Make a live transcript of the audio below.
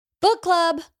Book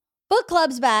club. Book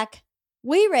club's back.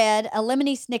 We read a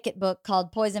Lemony Snicket book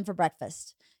called Poison for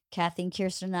Breakfast. Kathy and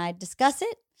Kirsten and I discuss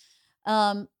it.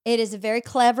 It is a very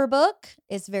clever book.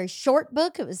 It's a very short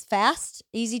book. It was fast,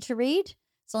 easy to read.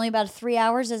 It's only about 3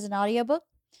 hours as an audiobook.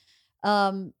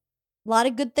 A lot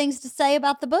of good things to say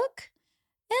about the book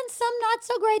and some not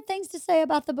so great things to say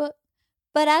about the book.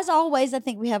 But as always, I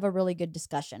think we have a really good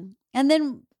discussion. And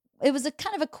then it was a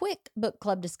kind of a quick book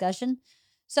club discussion.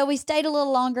 So we stayed a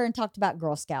little longer and talked about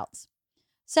Girl Scouts.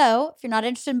 So if you're not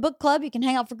interested in book club, you can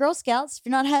hang out for Girl Scouts. If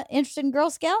you're not interested in Girl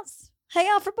Scouts, hang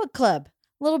out for book club.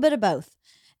 A little bit of both.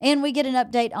 And we get an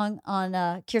update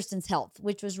on Kirsten's health,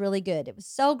 which was really good. It was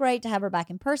so great to have her back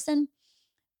in person.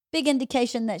 Big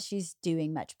indication that she's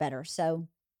doing much better. So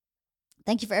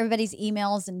thank you for everybody's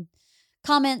emails and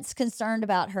comments concerned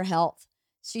about her health.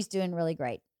 She's doing really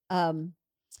great. So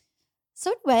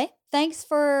anyway, thanks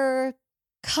for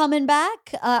coming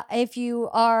back. If you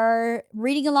are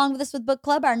reading along with us with book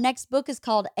club, our next book is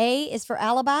called A is for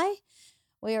Alibi.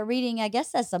 We are reading, I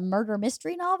guess that's a murder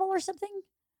mystery novel or something.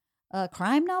 A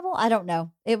crime novel? I don't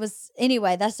know.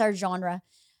 Anyway, that's our genre.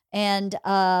 And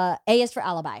A is for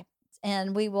Alibi.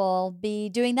 And we will be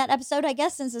doing that episode, I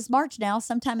guess, since it's March now,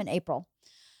 sometime in April.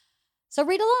 So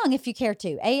read along if you care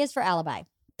to. A is for Alibi.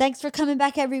 Thanks for coming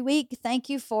back every week. Thank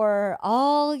you for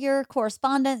all your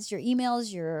correspondence, your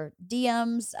emails, your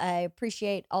DMs. I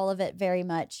appreciate all of it very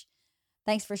much.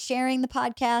 Thanks for sharing the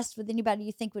podcast with anybody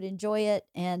you think would enjoy it.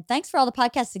 And thanks for all the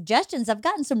podcast suggestions. I've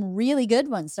gotten some really good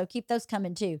ones, so keep those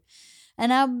coming too.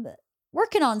 And I'm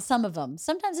working on some of them.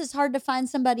 Sometimes it's hard to find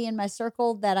somebody in my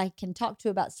circle that I can talk to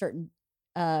about certain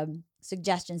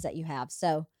suggestions that you have.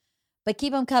 But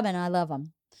keep them coming. I love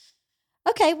them.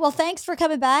 Okay, well, thanks for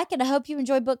coming back, and I hope you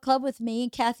enjoy book club with me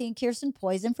and Kathy and Kirsten,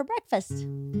 Poison for Breakfast.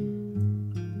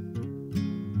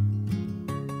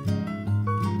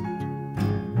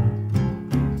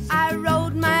 I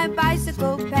rode my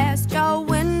bicycle past your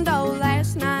window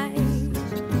last night.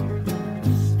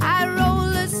 I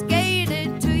roller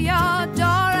skated to your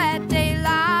door at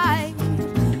daylight.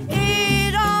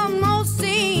 It almost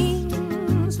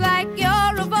seems like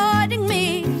you're avoiding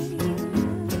me.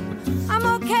 I'm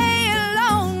okay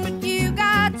alone, but you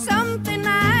got something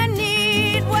I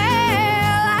need. Well,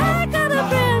 I got a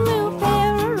brand new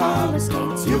pair of roller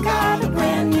skates. You got a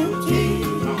brand new key.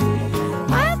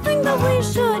 I think that we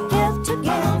should get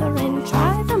together and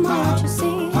try them out, you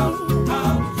see. La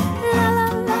la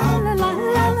la la la la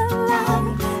la la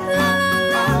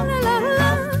la la la.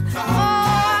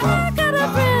 Oh, I got a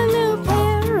brand new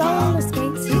pair of roller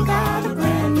skates. You got a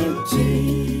brand new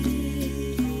key.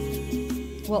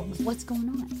 Well, what's going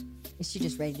on? Is she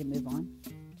just ready to move on?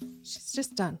 She's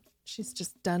just done. She's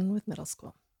just done with middle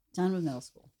school. Done with middle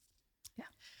school. Yeah.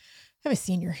 I have a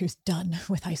senior who's done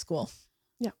with high school.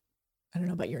 Yeah. I don't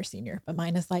know about your senior, but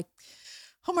mine is like,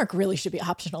 homework really should be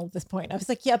optional at this point. I was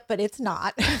like, yep, but it's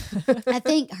not. I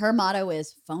think her motto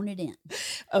is phone it in.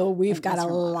 Oh, we've got a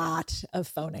lot of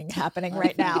phoning happening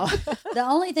right now. The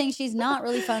only thing she's not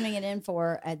really phoning it in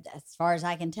for, as far as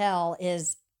I can tell,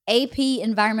 is AP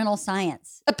environmental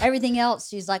science. Everything else,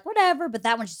 she's like, whatever. But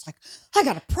that one, she's like, I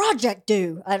got a project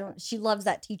due. She loves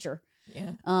that teacher.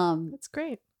 Yeah. That's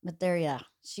great. But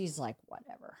she's like,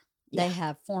 whatever. Yeah. They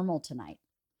have formal tonight.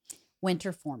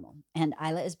 Winter formal. And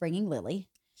Isla is bringing Lily.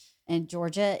 And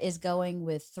Georgia is going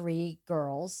with 3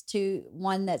 girls,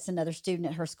 one that's another student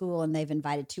at her school, and they've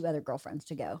invited 2 other girlfriends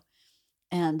to go.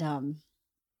 And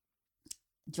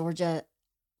Georgia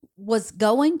was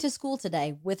going to school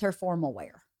today with her formal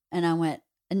wear. And I went,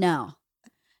 no.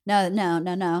 I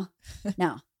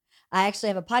actually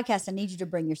have a podcast. I need you to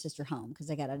bring your sister home because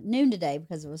I got a noon today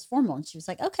because it was formal. And she was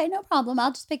like, okay, no problem.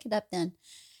 I'll just pick it up then.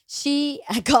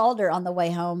 I called her on the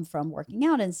way home from working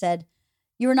out and said,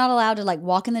 you are not allowed to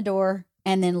walk in the door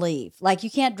and then leave. You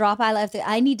can't drop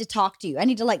I need to talk to you. I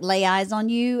need to lay eyes on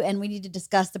you, and we need to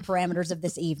discuss the parameters of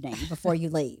this evening before you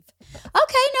leave.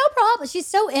 Okay, no problem. She's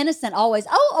so innocent always.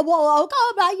 Oh, well,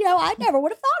 I never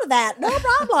would have thought of that. No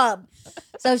problem.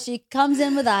 So she comes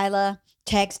in with Isla,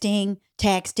 texting,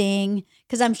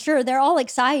 because I'm sure they're all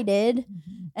excited.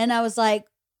 Mm-hmm. And I was like,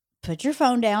 put your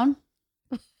phone down.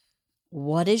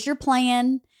 What is your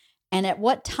plan? And at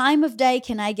what time of day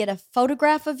can I get a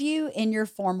photograph of you in your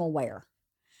formal wear?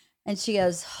 And she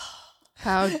goes,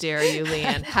 how dare you,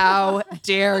 Leanne? How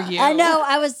dare you? I know.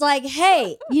 I was like,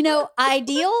 hey,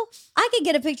 ideal. I could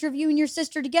get a picture of you and your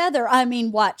sister together. I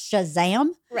mean, what,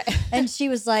 Shazam? Right. And she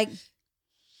was like,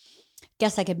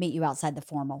 guess I could meet you outside the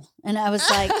formal. And I was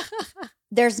like,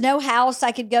 there's no house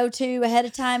I could go to ahead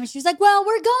of time. And she was like, well,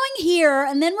 we're going here,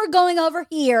 and then we're going over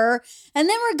here, and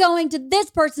then we're going to this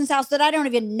person's house that I don't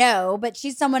even know, but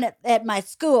she's someone at my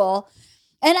school.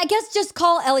 And I guess just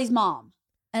call Ellie's mom.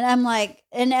 And I'm like,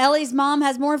 and Ellie's mom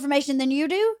has more information than you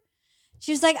do?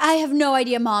 She was like, I have no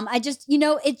idea, Mom. I just,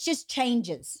 it just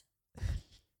changes.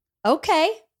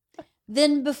 Okay.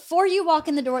 Then before you walk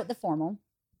in the door at the formal,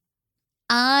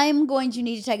 I'm going to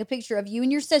need to take a picture of you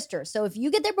and your sister. So if you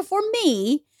get there before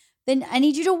me, then I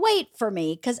need you to wait for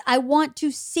me because I want to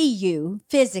see you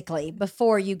physically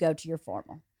before you go to your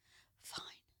formal.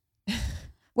 Fine.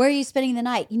 Where are you spending the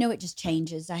night? It just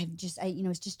changes. It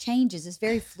just changes. It's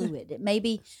very fluid. It may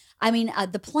be,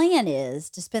 the plan is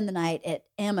to spend the night at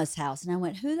Emma's house. And I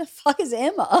went, who the fuck is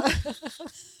Emma?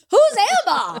 Who's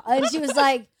Emma? And she was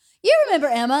like, you remember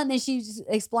Emma? And then she just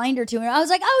explained her to me. I was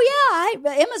like, oh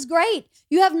yeah, Emma's great.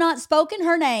 You have not spoken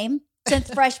her name since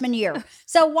freshman year.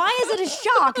 So why is it a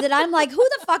shock that I'm like, who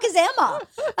the fuck is Emma?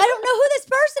 I don't know who this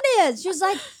person is. She was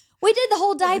like, we did the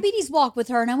whole diabetes walk with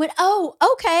her. And I went, oh,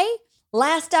 okay.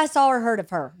 Last I saw or heard of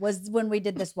her was when we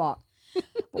did this walk.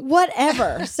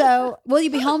 Whatever. So will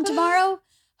you be home tomorrow?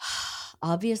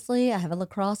 Obviously, I have a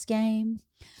lacrosse game.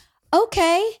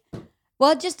 Okay.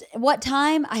 Well, just what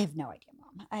time? I have no idea,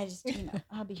 Mom. I just,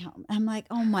 I'll be home. I'm like,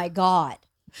 oh my God.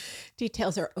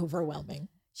 Details are overwhelming.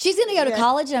 She's going to go to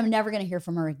college and I'm never going to hear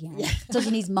from her again. So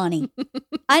she needs money.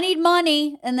 I need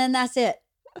money. And then that's it.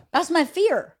 That's my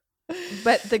fear.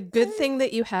 But the good thing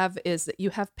that you have is that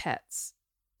you have pets.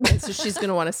 And so she's going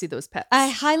to want to see those pets. I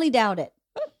highly doubt it.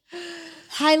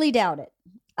 Highly doubt it.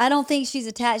 I don't think she's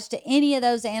attached to any of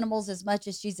those animals as much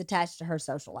as she's attached to her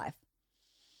social life.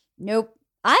 Nope.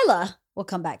 Isla will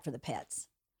come back for the pets.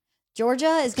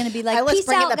 Georgia is going to be like, Isla's peace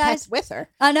bringing out, the guys. pets with her.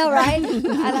 I know, right?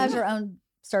 Isla has her own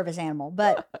service animal.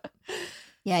 But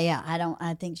yeah.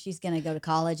 I think she's going to go to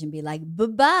college and be like,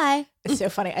 bye-bye. It's so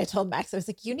funny. I told Max, I was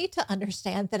like, you need to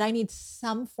understand that I need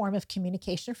some form of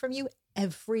communication from you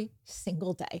every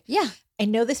single day. Yeah. I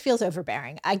know this feels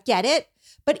overbearing. I get it.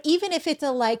 But even if it's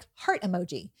a heart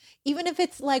emoji, even if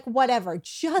it's whatever,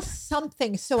 just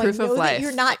something so Proof I know of that life.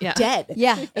 you're not dead.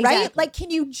 Yeah. Right? Exactly. Can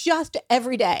you just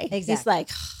every day? Exactly. He's like,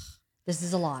 this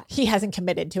is a lot. he hasn't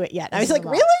committed to it yet. I This was is like, a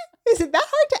lot. really? Is it that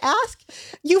hard to ask?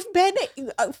 You've been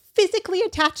physically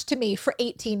attached to me for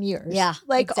 18 years. Yeah,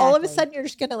 all of a exactly. sudden you're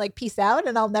just going to peace out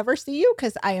and I'll never see you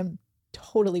because I am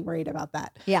totally worried about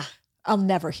that. Yeah. I'll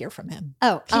never hear from him.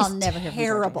 Oh, He's I'll never hear from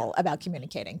Georgia. terrible about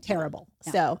communicating. Terrible.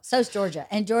 Yeah. So So's Georgia.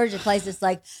 And Georgia plays this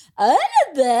I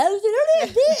just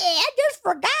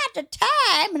forgot the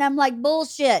time. And I'm like,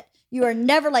 bullshit. You are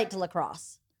never late to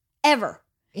lacrosse. Ever.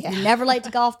 yeah. You're never late to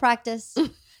golf practice.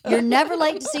 You're never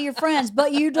late to see your friends,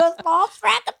 but you just lost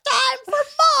track of time for mom.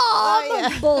 Oh,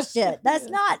 yeah. Bullshit. That's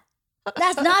not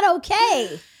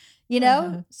okay.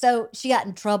 So she got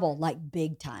in trouble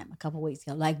big time a couple weeks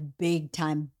ago, big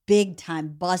time,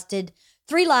 busted.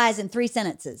 3 lies in 3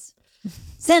 sentences.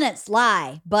 Sentence,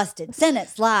 lie, busted.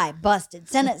 Sentence, lie, busted.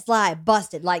 Sentence, lie,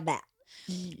 busted, like that.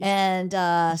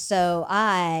 And so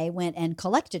I went and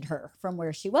collected her from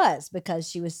where she was because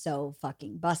she was so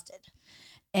fucking busted.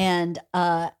 And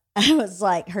I was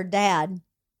like, her dad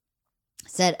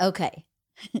said, okay,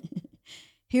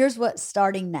 here's what's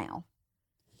starting now.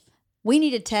 We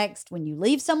need a text when you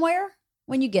leave somewhere,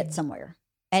 when you get somewhere.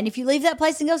 And if you leave that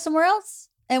place and go somewhere else,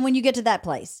 and when you get to that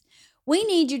place, we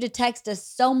need you to text us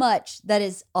so much that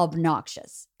is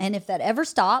obnoxious. And if that ever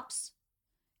stops,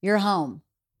 you're home.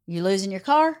 You're losing your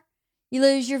car. You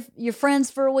lose your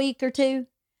friends for a week or 2.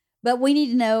 But we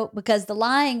need to know because the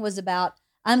lying was about,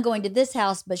 I'm going to this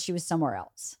house, but she was somewhere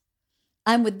else.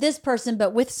 I'm with this person,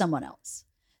 but with someone else.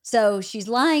 So she's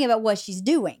lying about what she's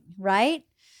doing, right?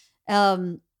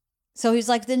 So he's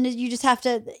like, then you just have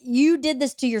to, you did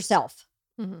this to yourself.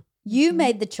 Mm-hmm. You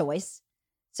made the choice.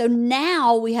 So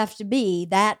now we have to be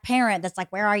that parent that's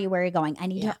like, where are you? Where are you going? I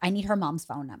need her mom's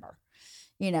phone number,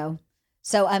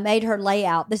 So I made her lay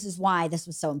out. This is why this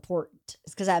was so important.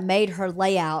 It's because I made her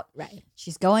lay out. Right.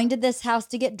 She's going to this house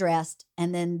to get dressed.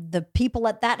 And then the people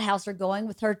at that house are going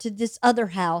with her to this other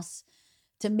house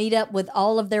to meet up with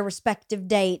all of their respective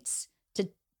dates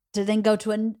to then go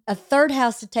to a third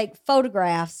house to take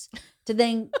photographs to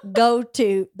then go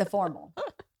to the formal.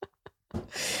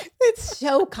 It's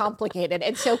so complicated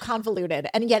and so convoluted.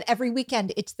 And yet every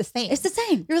weekend it's the same. It's the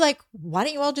same. You're like, why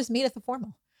don't you all just meet at the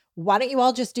formal? Why don't you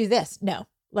all just do this? No,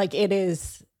 it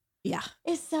is. Yeah,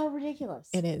 It's so ridiculous.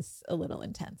 it is a little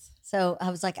intense. So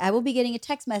I was like, I will be getting a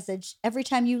text message every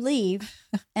time you leave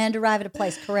and arrive at a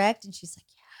place, correct? And she's like,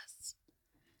 yes.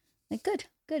 Like, good,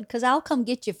 because I'll come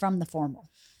get you from the formal.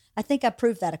 I think I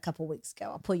proved that a couple weeks ago.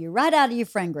 I'll pull you right out of your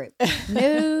friend group.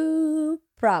 No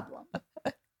problem.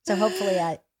 So hopefully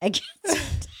I get some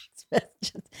text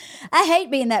messages. I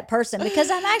hate being that person because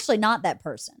I'm actually not that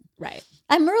person. Right.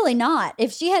 I'm really not.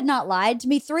 If she had not lied to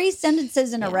me 3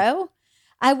 sentences in a row,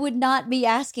 I would not be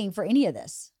asking for any of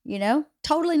this,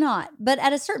 Totally not. But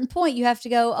at a certain point, you have to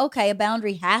go, okay, a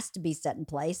boundary has to be set in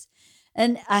place.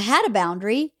 And I had a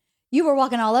boundary. You were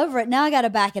walking all over it. Now I got to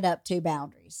back it up 2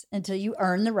 boundaries until you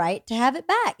earn the right to have it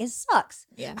back. It sucks.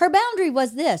 Yeah. Her boundary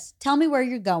was this: tell me where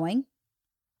you're going.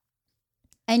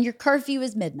 And your curfew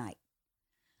is midnight.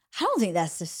 I don't think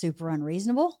that's just super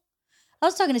unreasonable. I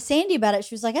was talking to Sandy about it.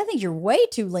 She was like, I think you're way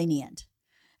too lenient.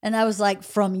 And I was like,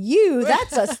 from you,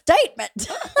 that's a statement.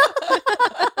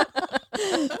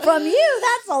 From you,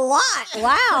 that's a lot.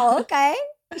 Wow. Okay.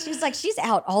 She's like, she's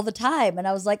out all the time. And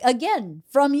I was like, again,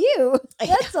 from you,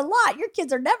 that's a lot. Your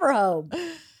kids are never home.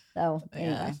 So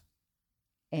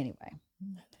anyway.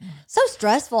 So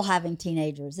stressful having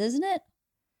teenagers, isn't it?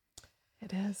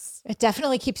 It is. It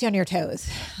definitely keeps you on your toes.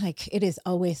 Like, it is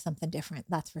always something different.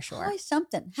 That's for sure. Always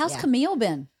something. How's Camille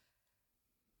been?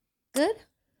 Good?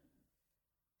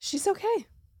 She's okay.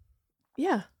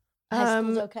 Yeah. High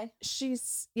school's okay?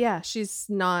 She's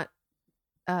not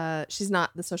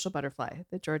the social butterfly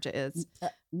that Georgia is.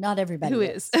 Not everybody Who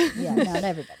is. Yeah, not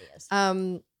everybody is.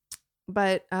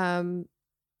 But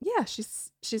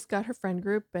she's got her friend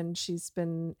group, and she's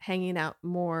been hanging out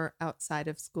more outside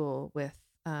of school with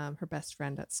her best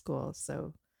friend at school.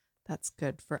 So that's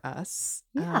good for us.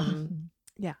 Yeah.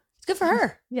 It's good for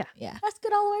her. Yeah. That's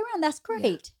good all the way around. That's great.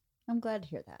 Yeah. I'm glad to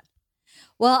hear that.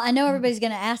 Well, I know everybody's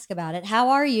going to ask about it.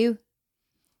 How are you?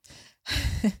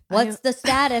 What's the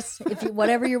status?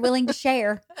 Whatever you're willing to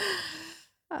share.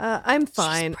 I'm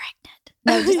fine. She's pregnant.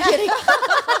 No, just kidding.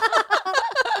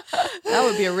 That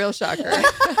would be a real shocker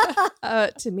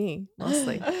to me,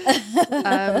 mostly.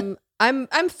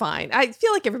 I'm fine. I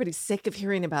feel like everybody's sick of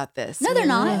hearing about this. No, they're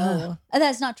not.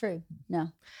 That's not true.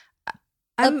 No.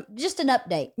 Just an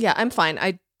update. Yeah, I'm fine.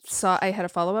 I had a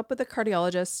follow-up with a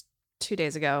cardiologist 2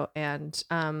 days ago, and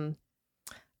I'm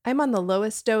on the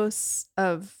lowest dose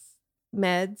of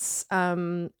meds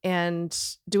and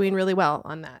doing really well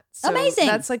on that. So amazing.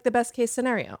 That's like the best case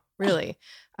scenario, really.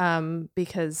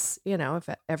 Because, if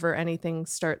ever anything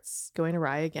starts going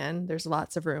awry again, there's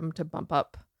lots of room to bump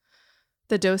up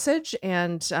the dosage.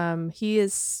 And he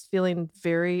is feeling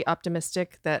very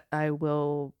optimistic that I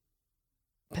will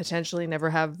potentially never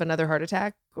have another heart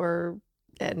attack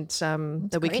and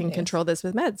that we can control this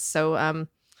with meds. So, and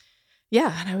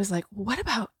I was like, what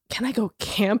about, can I go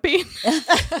camping?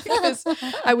 Because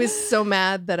I was so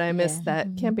mad that I missed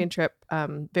that camping trip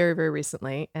very, very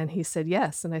recently. And he said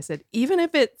yes. And I said, even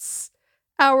if it's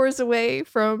hours away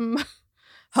from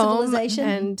home. Civilization.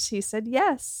 And he said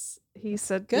yes. He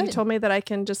said, good. He told me that I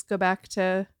can just go back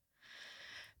to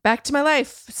my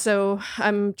life. So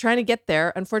I'm trying to get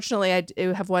there. Unfortunately, I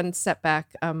do have one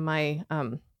setback. My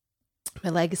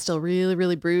leg is still really,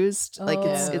 really bruised. Like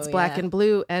it's black and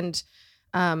blue. And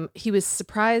he was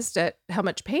surprised at how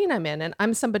much pain I'm in. And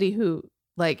I'm somebody who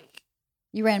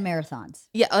you ran marathons.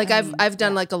 Yeah. Like I've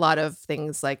done like a lot of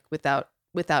things like without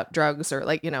drugs or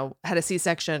had a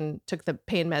C-section, took the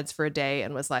pain meds for a day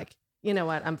and was like, you know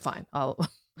what, I'm fine. I'll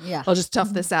just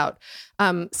tough this out.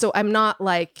 So I'm not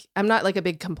like a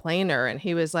big complainer. And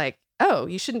he was like, oh,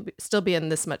 you shouldn't still be in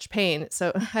this much pain.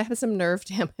 So I have some nerve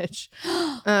damage.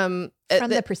 From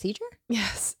the procedure?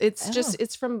 Yes. It's just,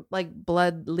 it's from like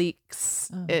blood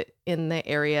leaks in the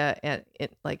area and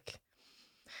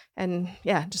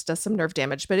just does some nerve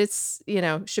damage, but it's,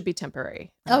 should be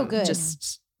temporary. Good.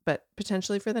 But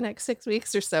potentially for the next 6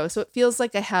 weeks or so. So it feels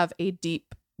like I have a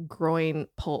deep groin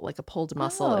pull, like a pulled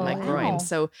muscle in my groin. Wow.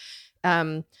 So,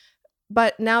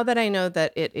 but now that I know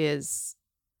that it is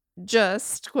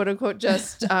just quote unquote,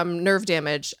 just nerve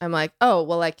damage, I'm like, oh,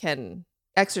 well, I can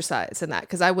exercise in that.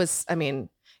 Cause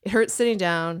it hurts sitting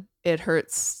down. It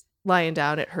hurts lying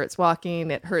down. It hurts walking.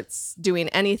 It hurts doing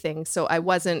anything. So I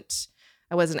wasn't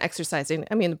exercising.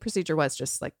 The procedure was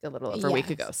just like a little over a week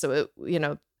ago. So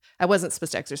I wasn't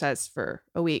supposed to exercise for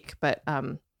a week, but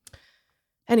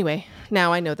anyway,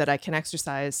 now I know that I can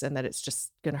exercise and that it's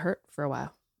just going to hurt for a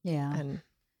while. Yeah. And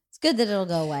it's good that it'll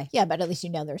go away. Yeah, but at least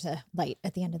there's a light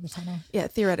at the end of the tunnel. Yeah,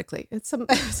 theoretically. It's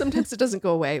sometimes it doesn't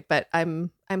go away, but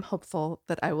I'm hopeful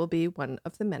that I will be one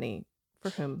of the many for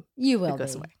whom it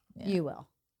goes away. Yeah. You will.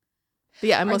 But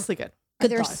yeah, I'm mostly good. Are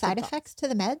there side effects to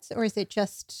the meds, or is it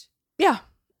just? Yeah.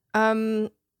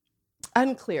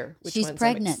 Unclear. Which She's ones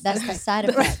pregnant. That's the side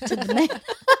effect to the med.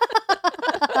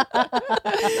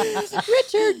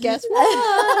 Richard, guess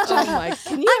what? Oh my!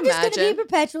 Can you I'm imagine? just going to be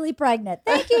perpetually pregnant.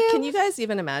 Thank you. Can you guys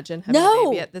even imagine having a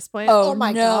baby at this point? Oh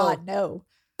my God, no.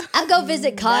 I go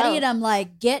visit Connie No. and I'm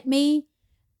like, get me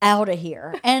out of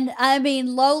here. And I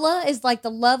mean, Lola is like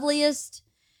the loveliest.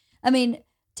 I mean,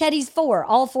 Teddy's 4.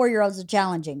 All 4-year-olds are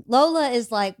challenging. Lola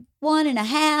is like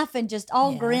 1.5 and just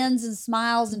all Yeah. grins and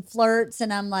smiles and flirts.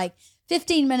 And I'm like,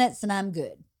 15 minutes and I'm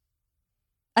good.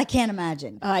 I can't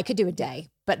imagine. I could do a day,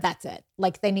 but that's it.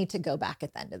 Like they need to go back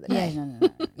at the end of the Yeah, day. no.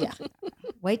 Yeah.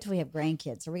 Wait till we have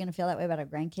grandkids. Are we going to feel that way about our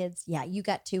grandkids? Yeah, you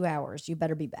got 2 hours. You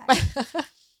better be back.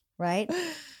 Right?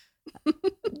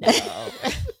 No.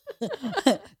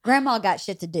 Grandma got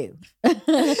shit to do. Right?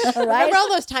 Remember all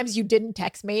those times you didn't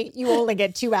text me? You only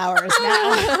get 2 hours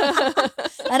now.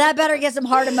 And I better get some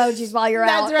heart emojis while you're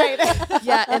out. That's right.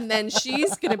 Yeah, and then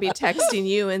she's going to be texting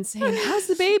you and saying, how's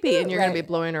the baby? And you're going to be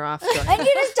blowing her off. Going, And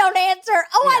you just don't answer.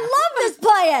 Oh, I love this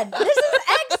plan. This is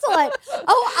excellent.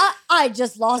 Oh, I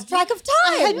just lost track of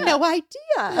I had time. no idea.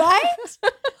 Right?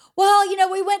 Well,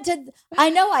 we went to, I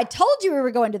know I told you we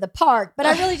were going to the park, but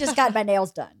I really just got my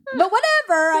nails done. But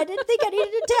whatever. I didn't think I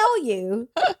needed to tell you.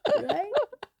 Right?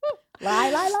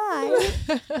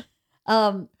 Lie.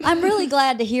 I'm really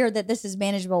glad to hear that this is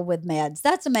manageable with meds.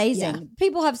 That's amazing. Yeah.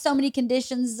 People have so many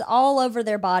conditions all over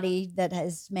their body that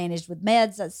is managed with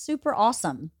meds. That's super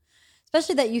awesome.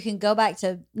 Especially that you can go back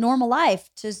to normal life,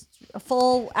 to a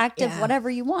full active, Yeah. whatever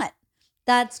you want.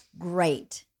 That's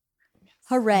great.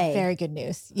 Hooray. Very good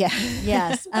news. Yeah.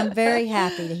 Yes, I'm very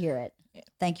happy to hear it.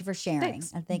 Thank you for sharing.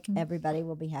 Thanks. I think Mhm. everybody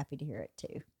will be happy to hear it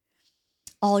too.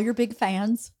 All your big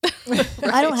fans.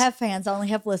 I don't have fans. I only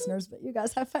have listeners, but you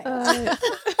guys have fans.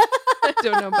 I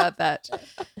don't know about that.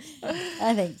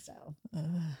 I think so.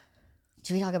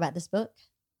 Should we talk about this book?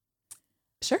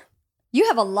 Sure. You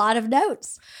have a lot of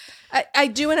notes. I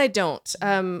do and I don't.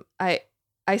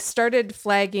 I started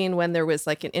flagging when there was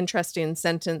like an interesting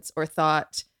sentence or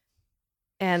thought,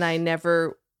 and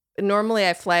normally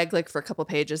I flag like for a couple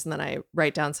pages and then I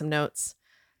write down some notes.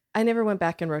 I never went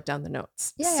back and wrote down the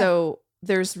notes. Yeah. So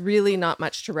there's really not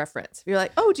much to reference. If you're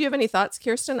like, oh, do you have any thoughts,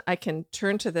 Kirsten? I can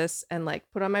turn to this and like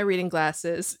put on my reading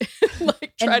glasses,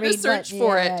 like And try to read search what-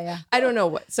 for yeah, it. yeah. I don't know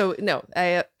what. So no,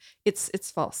 it's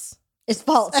false. It's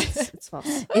false. It's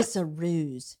false. It's a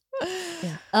ruse.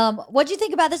 Yeah. What'd you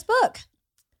think about this book?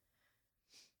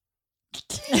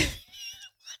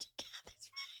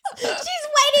 She's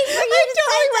waiting for you to say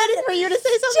something. for you to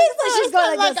say something. She's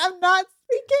going like this. I'm not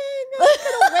speaking. I'm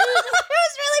gonna wait. It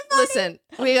was really funny. Listen,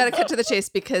 we got to cut to the chase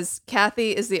because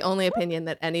Kathy is the only opinion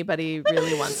that anybody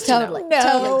really wants Totally. to know.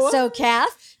 No. Totally. So,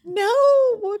 Kath,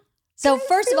 No. so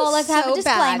first of all, let's have a So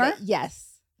bad. disclaimer.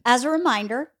 Yes. As a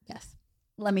reminder, Yes.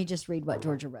 let me just read what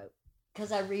Georgia wrote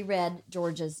because I reread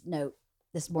Georgia's note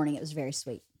this morning. It was very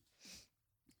sweet.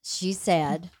 She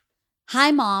said,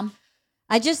 "Hi, Mom.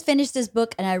 I just finished this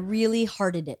book and I really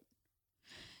hearted it.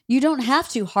 You don't have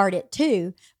to heart it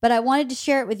too, but I wanted to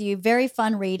share it with you. Very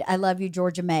fun read. I love you,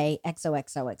 Georgia May,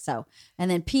 XOXOXO.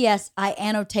 And then P.S. I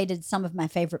annotated some of my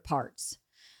favorite parts.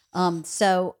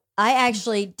 So I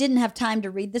actually didn't have time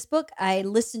to read this book. I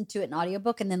listened to it in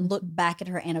audiobook and then looked back at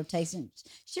her annotations.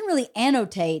 She didn't really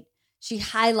annotate. She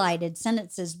highlighted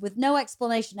sentences with no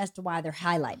explanation as to why they're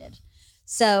highlighted.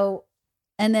 So,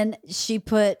 and then she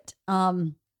put,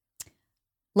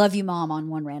 love you, Mom, on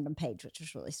one random page, which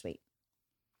was really sweet.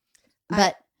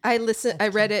 But I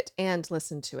read it and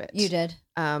listened to it. you did.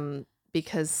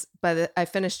 Because I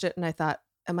finished it and I thought,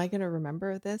 am I going to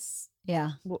remember this?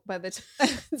 Yeah. By the time,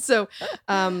 so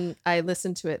I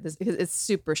listened to it because it's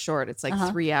super short. It's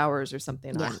like 3 hours or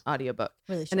something Yeah. on audiobook.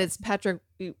 Really short. And it's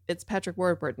Patrick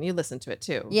Warburton. You listened to it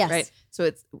too, Yes. right? So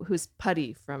it's who's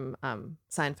Putty from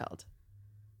Seinfeld.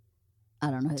 I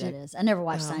don't know who that is. I never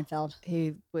watched Oh. Seinfeld.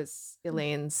 He was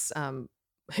Elaine's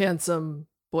handsome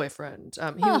boyfriend.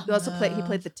 He Oh. also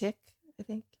played the Tick, I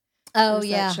think. Oh, Was that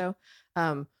yeah. show.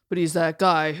 But he's that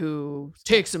guy who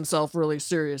takes himself really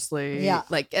seriously. Yeah.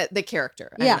 Like the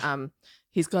character. Yeah. And,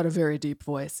 he's got a very deep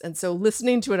voice. And so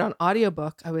listening to it on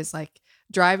audiobook, I was like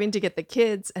driving to get the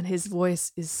kids and his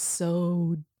voice is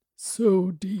so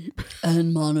deep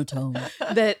And monotone.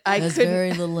 that I There's couldn't.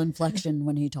 very little inflection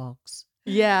when he talks.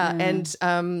 Yeah. Mm.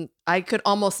 And I could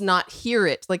almost not hear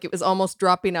it. Like it was almost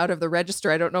dropping out of the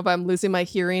register. I don't know if I'm losing my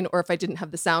hearing or if I didn't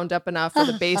have the sound up enough or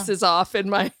the bass is off in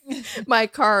my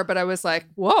car. But I was like,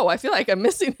 whoa, I feel like I'm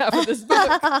missing half of this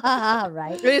book.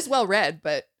 Right. It is well read,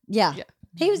 but Yeah. Yeah.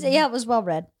 It was well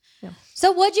read. Yeah.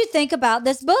 So what'd you think about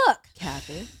this book?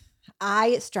 Kathy.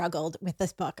 I struggled with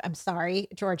this book. I'm sorry,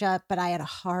 Georgia, but I had a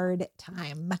hard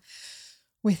time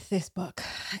with this book.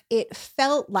 It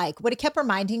felt like what it kept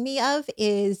reminding me of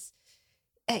is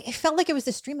it felt like it was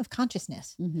a stream of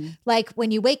consciousness. Mm-hmm. Like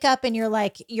when you wake up and you're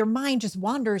like, your mind just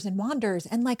wanders and wanders.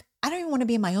 And like, I don't even want to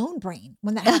be in my own brain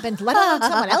when that happens, let alone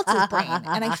someone else's brain.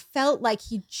 And I felt like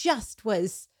he just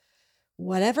was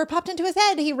whatever popped into his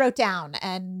head, he wrote down.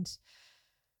 And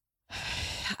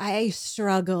I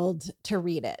struggled to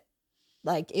read it.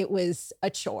 Like it was a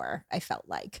chore. I felt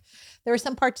like there were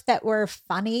some parts that were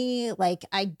funny. Like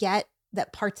I get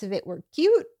that parts of it were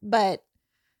cute, but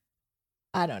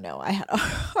I don't know. I had a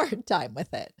hard time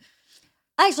with it.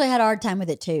 I actually had a hard time with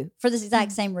it too, for this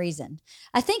exact same reason.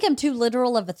 I think I'm too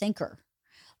literal of a thinker.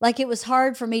 Like it was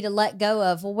hard for me to let go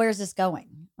of, well, where's this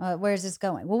going? Where's this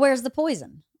going? Well, where's the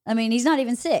poison? I mean, he's not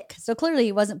even sick. So clearly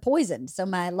he wasn't poisoned. So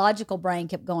my logical brain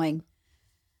kept going,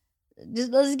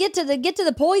 just let's get to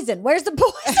the poison. Where's the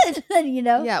poison? You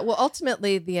know? Yeah. Well,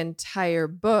 ultimately the entire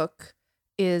book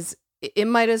is, it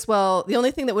might as well, the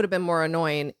only thing that would have been more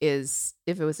annoying is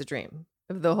if it was a dream.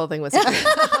 If the whole thing was a dream.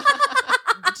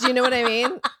 Do you know what I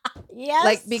mean? Yes.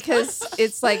 Like, because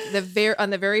it's like on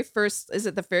the very first, is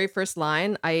it the very first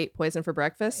line? I ate poison for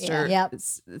breakfast, or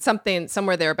it's something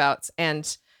somewhere thereabouts. And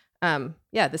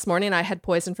this morning I had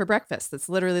poison for breakfast. That's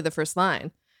literally the first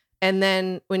line. And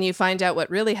then when you find out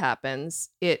what really happens,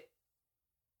 it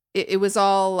was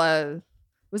all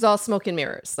smoke and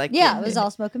mirrors. Like it was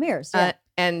all smoke and mirrors. Yeah.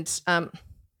 And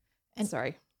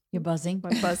sorry, you're buzzing.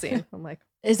 I'm buzzing. I'm like,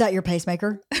 is that your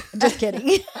pacemaker? Just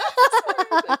kidding.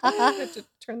 I had to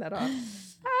turn that off.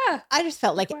 I just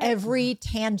felt like every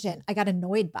tangent I got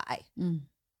annoyed by.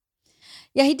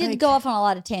 Yeah, he did go off on a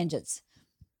lot of tangents.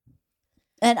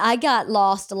 And I got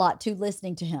lost a lot too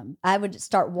listening to him. I would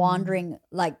start wandering,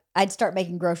 like I'd start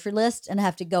making grocery lists and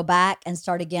have to go back and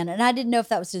start again. And I didn't know if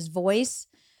that was his voice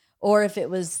or if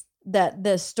it was that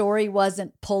the story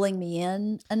wasn't pulling me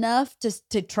in enough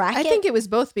to track it. I think it was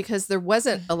both, because there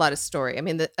wasn't a lot of story. I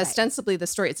mean, ostensibly the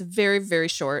story, it's very, very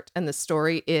short. And the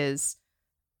story is,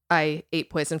 I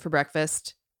ate poison for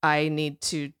breakfast. I need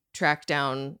to track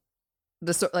down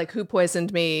like who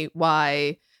poisoned me,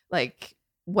 why, like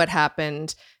what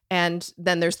happened. And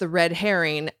then there's the red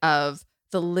herring of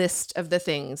the list of the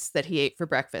things that he ate for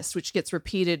breakfast, which gets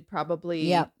repeated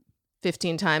probably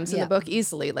 15 times in the book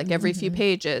easily. Like every few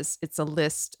pages, it's a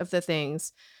list of the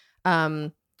things.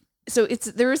 So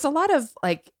there's a lot of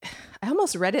like, I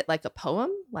almost read it like a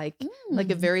poem, like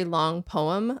a very long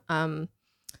poem.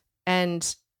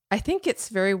 And I think it's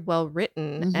very well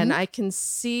written, and I can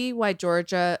see why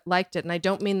Georgia liked it. And I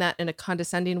don't mean that in a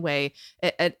condescending way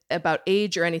about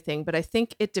age or anything, but I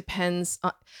think it depends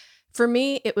on, for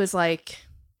me, it was like,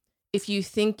 if you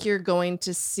think you're going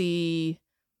to see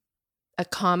a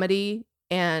comedy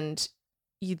and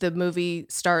the movie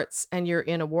starts and you're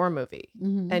in a war movie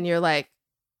and you're like,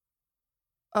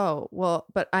 oh, well,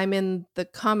 but I'm in the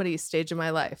comedy stage of my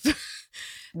life.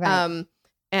 Right.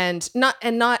 And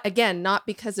not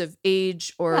because of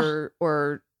age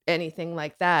or anything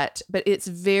like that, but it's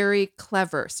very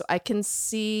clever. So I can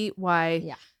see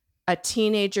why a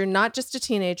teenager, not just a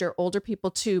teenager, older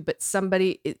people too, but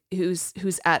somebody who's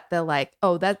at the like,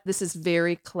 oh, this is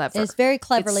very clever. It's very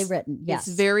cleverly written. Yes.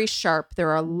 It's very sharp. There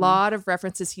are a lot of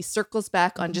references. He circles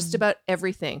back on just about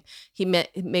everything. He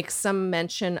makes some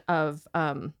mention of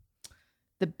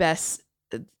the best,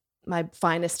 my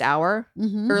finest hour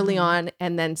early on,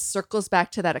 and then circles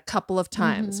back to that a couple of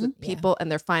times with people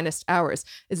and their finest hours.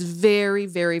 Is very,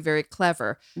 very, very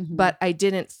clever, but I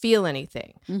didn't feel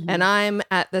anything. And I'm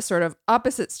at the sort of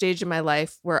opposite stage in my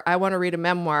life where I want to read a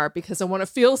memoir because I want to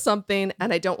feel something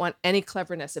and I don't want any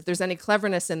cleverness. If there's any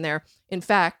cleverness in there, in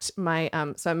fact, my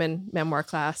so I'm in memoir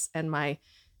class and my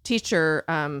teacher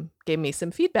gave me some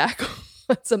feedback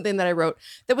something that I wrote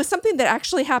that was something that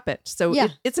actually happened. So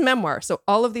it's a memoir. So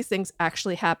all of these things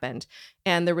actually happened.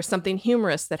 And there was something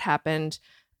humorous that happened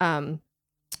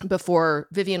before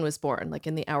Vivian was born, like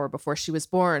in the hour before she was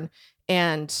born.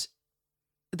 And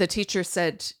the teacher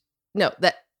said, no,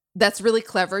 that's really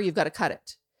clever. You've got to cut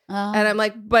it. And I'm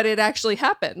like, but it actually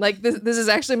happened. Like this is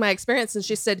actually my experience. And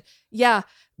she said, yeah,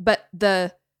 but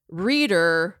the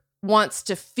reader wants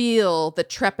to feel the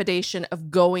trepidation of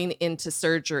going into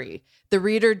surgery. The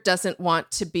reader doesn't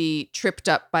want to be tripped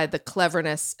up by the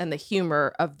cleverness and the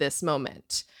humor of this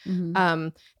moment.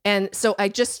 And so I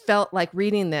just felt like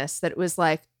reading this, that it was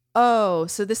like, oh,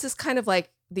 so this is kind of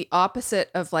like the opposite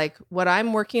of like what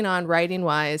I'm working on writing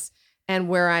wise and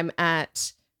where I'm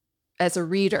at as a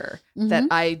reader, that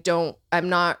I'm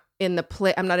not in a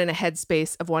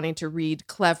headspace of wanting to read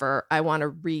clever. I want to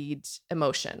read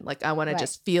emotion. Like I want to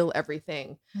just feel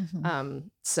everything.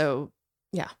 So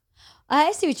yeah.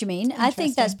 I see what you mean. I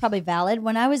think that's probably valid.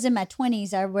 When I was in my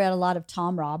 20s, I read a lot of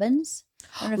Tom Robbins.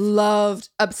 Loved,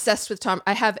 obsessed with Tom.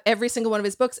 I have every single one of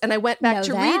his books, and I went back Know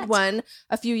to that? read one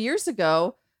a few years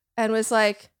ago and was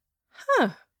like, huh,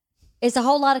 It's a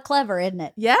whole lot of clever, isn't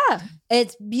it? yeah,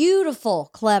 It's beautiful,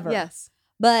 clever. yes.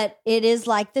 But it is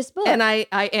like this book. And I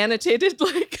annotated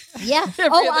like yeah. every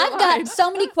Oh, other I've line. got so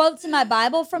many quotes in my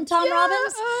Bible from Tom Yeah,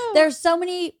 Robbins. oh. There's so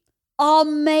many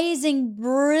amazing,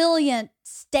 brilliant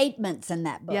statements in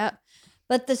that book. Yeah.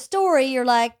 But the story, you're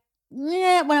like,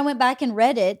 yeah. When I went back and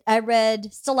read it, I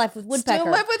read Still Life with Woodpecker.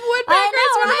 Still Live with Woodpecker.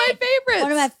 It's one of my favorites.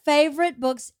 One of my favorite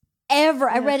books ever.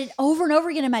 I read it over and over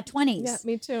again in my 20s. Yeah,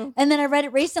 me too. And then I read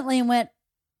it recently and went,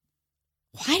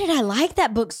 why did I like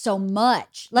that book so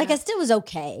much? Like, Yeah. I still was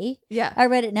okay. Yeah. I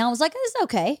read it now. I was like, it's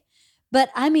okay. But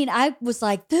I mean, I was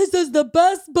like, this is the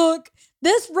best book.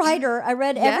 This writer, I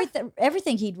read Yeah.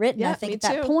 everything he'd written. Yeah, I think me at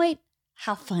that too. point,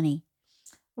 how funny.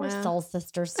 We're Wow. soul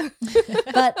sisters.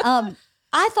 But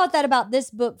I thought that about this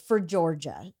book for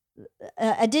Georgia.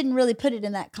 I didn't really put it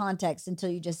in that context until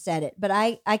you just said it. But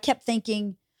I kept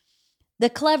thinking the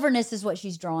cleverness is what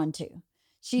she's drawn to.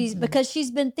 Because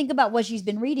think about what she's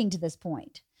been reading to this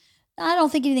point. I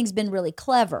don't think anything's been really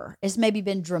clever. It's maybe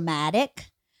been dramatic.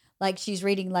 Like she's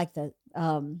reading like the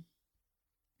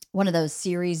one of those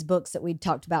series books that we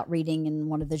talked about reading in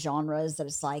one of the genres that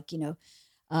it's like,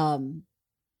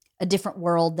 a different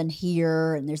world than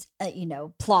here. And there's,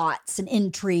 plots and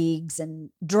intrigues and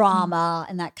drama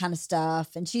and that kind of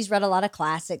stuff. And she's read a lot of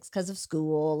classics because of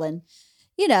school and,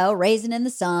 Raisin in the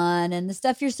Sun and the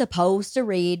stuff you're supposed to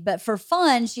read. But for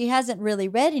fun, she hasn't really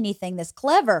read anything that's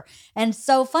clever. And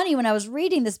so funny, when I was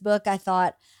reading this book, I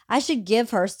thought I should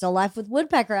give her Still Life with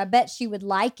Woodpecker. I bet she would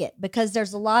like it because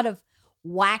there's a lot of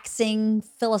waxing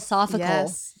philosophical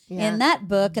Yes. Yeah. in that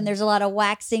book. And there's a lot of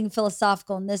waxing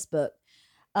philosophical in this book.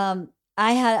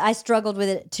 I struggled with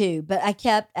it too, but I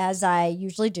kept, as I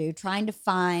usually do, trying to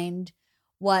find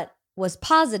what was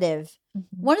positive.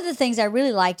 One of the things I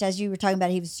really liked, as you were talking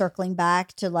about, he was circling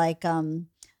back to like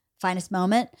finest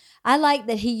moment. I like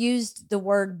that he used the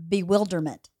word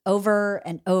bewilderment over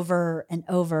and over and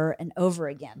over and over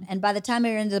again. And by the time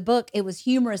I read into the book, it was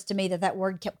humorous to me that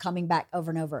word kept coming back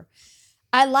over and over.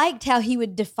 I liked how he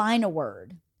would define a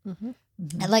word. Mhm.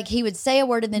 And like he would say a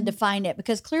word and then define it,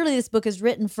 because clearly this book is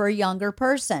written for a younger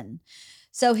person.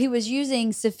 So he was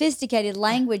using sophisticated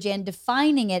language and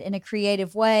defining it in a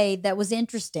creative way that was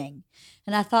interesting.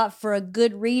 And I thought for a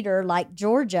good reader like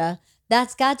Georgia,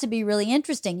 that's got to be really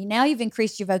interesting. Now you've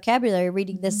increased your vocabulary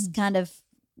reading this kind of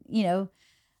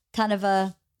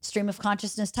a stream of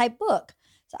consciousness type book.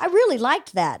 So I really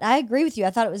liked that. I agree with you.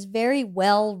 I thought it was very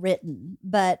well written,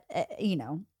 but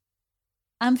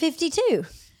I'm 52.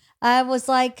 I was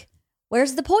like,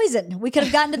 where's the poison? We could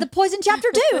have gotten to the poison chapter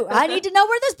 2. I need to know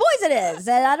where this poison is.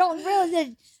 And I don't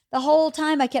really, the whole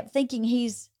time I kept thinking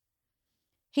he's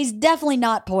definitely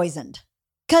not poisoned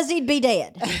because he'd be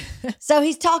dead. So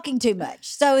he's talking too much.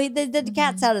 So the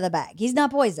cat's out of the bag. He's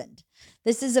not poisoned.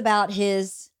 This is about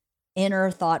his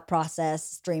inner thought process,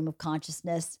 stream of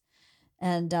consciousness.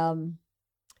 And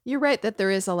You're right that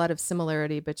there is a lot of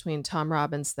similarity between Tom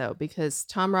Robbins, though, because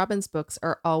Tom Robbins' books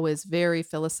are always very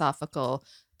philosophical.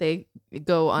 They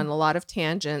go on a lot of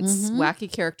tangents,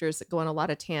 wacky characters that go on a lot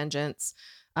of tangents,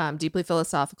 deeply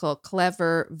philosophical,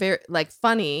 clever, very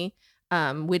funny,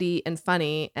 witty and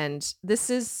funny. And this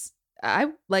is,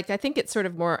 I think it's sort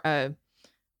of more,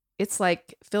 it's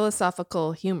like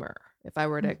philosophical humor, if I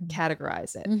were to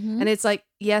categorize it. And it's like,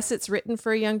 yes, it's written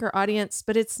for a younger audience,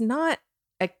 but it's not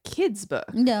a kid's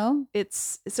book. no.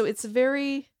 It's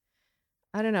very,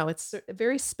 I don't know, it's a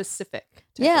very specific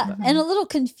type of Yeah, book. and a little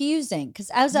confusing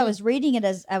because as I was reading it,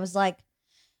 as I was like,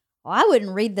 well, I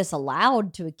wouldn't read this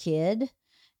aloud to a kid,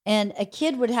 and a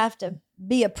kid would have to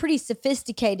be a pretty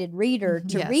sophisticated reader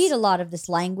to Yes. read a lot of this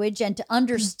language and to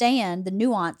understand the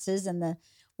nuances and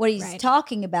what he's Right.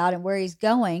 talking about and where he's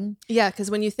going. Yeah,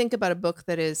 because when you think about a book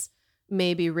that is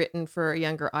maybe written for a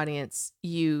younger audience,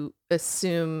 you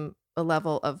assume a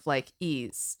level of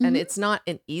ease. And it's not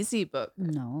an easy book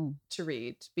No, to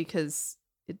read because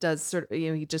it does sort of,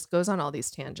 he just goes on all these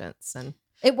tangents. And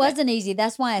it wasn't easy.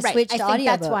 That's why I Right. switched I to think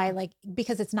audiobook. that's why,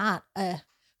 because it's not a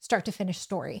start to finish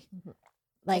story.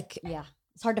 Yeah,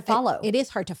 it's hard to follow. It is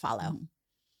hard to follow.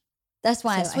 That's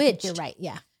why I So think switched. you're right.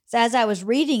 Yeah. So as I was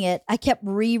reading it, I kept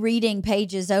rereading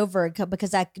pages over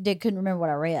because I couldn't remember what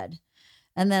I read.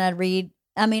 And then I'd read,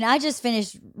 I just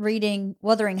finished reading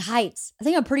Wuthering Heights. I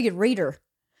think I'm a pretty good reader,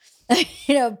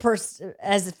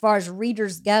 as far as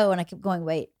readers go. And I kept going,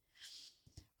 wait,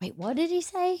 what did he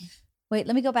say? Wait,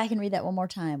 let me go back and read that one more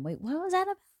time. Wait, what was that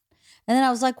about? And then I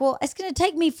was like, well, it's going to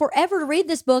take me forever to read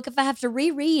this book if I have to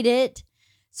reread it.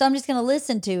 So I'm just going to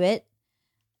listen to it.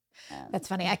 That's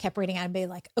funny. I kept reading it and be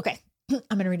like, okay, I'm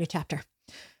going to read a chapter.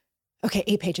 Okay,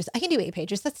 8 pages. I can do 8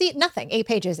 pages. That's nothing, 8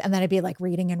 pages. And then I'd be like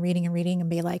reading and reading and reading and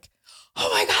be like, oh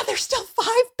my God, there's still 5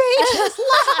 pages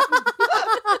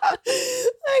left.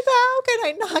 Like, how can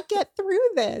I not get through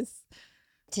this?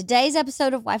 Today's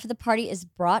episode of Wife of the Party is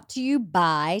brought to you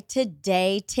by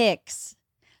Today Ticks.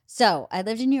 So I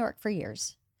lived in New York for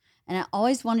years, and I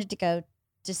always wanted to go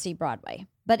to see Broadway,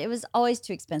 but it was always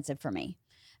too expensive for me.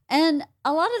 And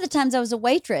a lot of the times I was a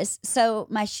waitress, so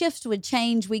my shifts would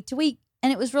change week to week,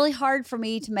 and it was really hard for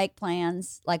me to make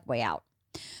plans like way out.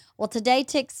 Well, Today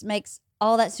Ticks makes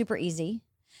all that super easy.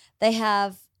 They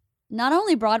have not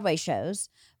only Broadway shows,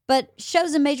 but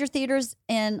shows in major theaters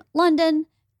in London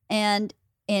and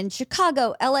in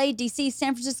Chicago, LA, DC,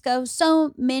 San Francisco,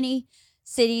 so many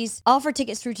cities offer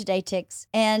tickets through Today Ticks,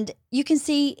 and you can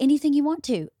see anything you want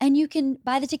to, and you can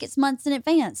buy the tickets months in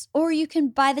advance, or you can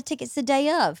buy the tickets the day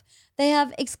of. They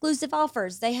have exclusive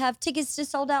offers. They have tickets to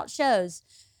sold out shows.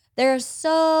 There are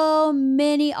so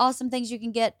many awesome things you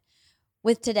can get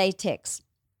with Today Ticks.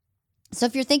 So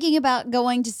if you're thinking about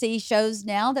going to see shows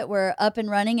now that we're up and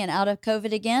running and out of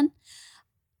COVID again,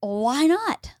 why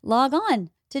not log on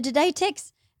to Today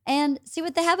Ticks and see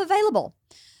what they have available?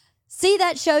 See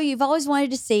that show you've always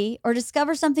wanted to see, or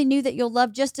discover something new that you'll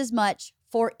love just as much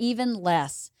for even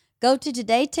less. Go to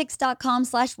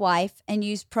todayticks.com/wife and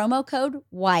use promo code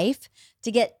WIFE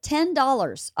to get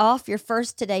 $10 off your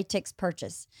first Today Ticks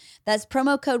purchase. That's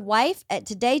promo code WIFE at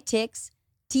todayticks,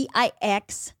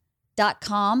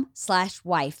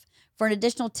 TIX.com/wife for an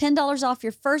additional $10 off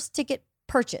your first ticket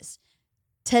purchase.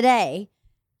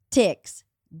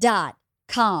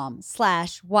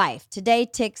 todayticks.com/wife.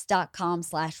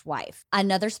 todayticks.com/wife.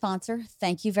 Another sponsor,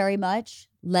 thank you very much.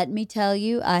 Let me tell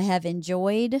you, I have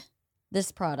enjoyed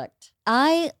this product.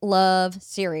 I love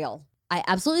cereal. I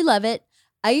absolutely love it.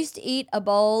 I used to eat a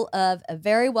bowl of a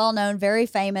very well-known, very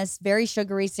famous, very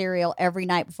sugary cereal every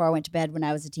night before I went to bed when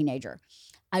I was a teenager.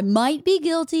 I might be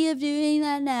guilty of doing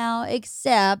that now,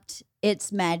 except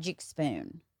it's Magic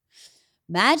Spoon.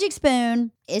 Magic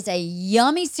Spoon is a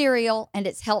yummy cereal, and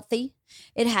it's healthy.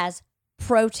 It has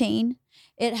protein.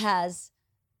 It has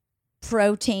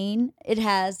protein. It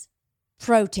has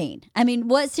protein. I mean,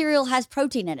 what cereal has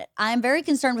protein in it? I'm very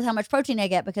concerned with how much protein I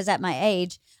get, because at my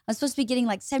age, I'm supposed to be getting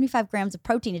like 75 grams of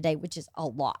protein a day, which is a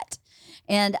lot.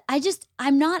 And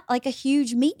I'm not like a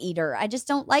huge meat eater. I just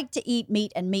don't like to eat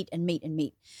meat and meat and meat and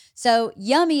meat. So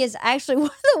Yummy is actually one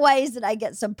of the ways that I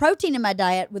get some protein in my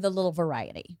diet with a little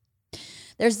variety.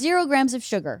 There's 0 grams of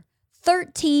sugar,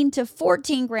 13 to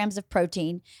 14 grams of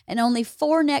protein, and only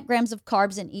 4 net grams of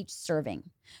carbs in each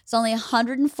serving. It's only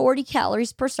 140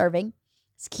 calories per serving.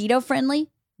 It's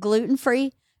keto-friendly,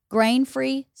 gluten-free,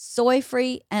 grain-free,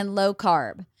 soy-free, and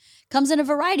low-carb. Comes in a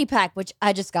variety pack, which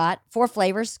I just got, 4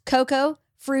 flavors: cocoa,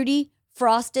 fruity,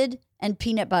 frosted, and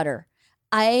peanut butter.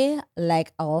 I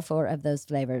like all 4 of those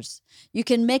flavors. You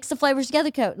can mix the flavors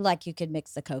together, like you could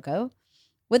mix the cocoa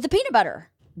with the peanut butter.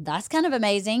 That's kind of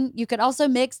amazing. You could also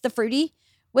mix the fruity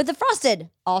with the frosted.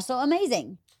 Also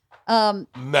amazing.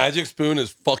 Magic Spoon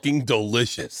is fucking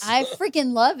delicious. I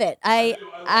freaking love it.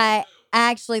 I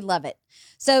actually love it.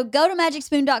 So go to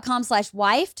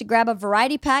magicspoon.com/wife to grab a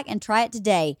variety pack and try it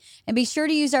today. And be sure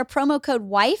to use our promo code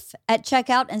WIFE at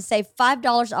checkout and save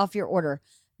 $5 off your order.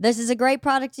 This is a great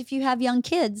product if you have young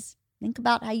kids. Think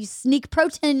about how you sneak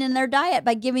protein in their diet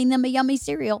by giving them a yummy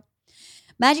cereal.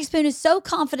 Magic Spoon is so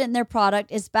confident in their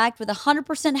product, it's backed with a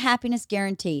 100% happiness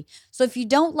guarantee. So if you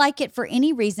don't like it for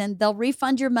any reason, they'll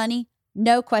refund your money,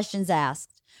 no questions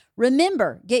asked.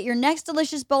 Remember, get your next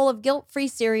delicious bowl of guilt-free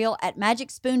cereal at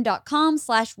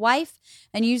magicspoon.com/wife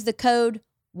and use the code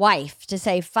WIFE to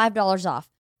save $5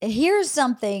 off. Here's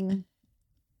something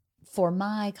for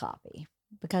my copy,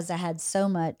 because I had so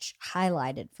much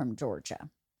highlighted from Georgia.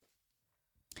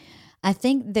 I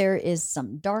think there is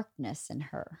some darkness in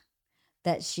her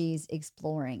that she's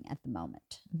exploring at the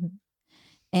moment. Mm-hmm.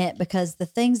 And because the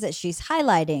things that she's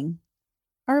highlighting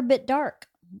are a bit dark.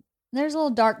 There's little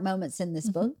dark moments in this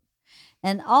book.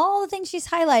 And all the things she's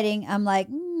highlighting, I'm like,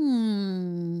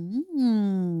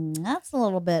 that's a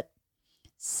little bit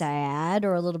sad,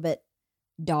 or a little bit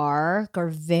dark, or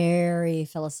very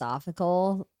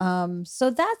philosophical. So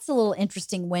that's a little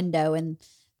interesting window. And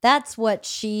that's what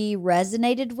she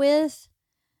resonated with.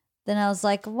 Then I was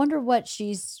like, I wonder what's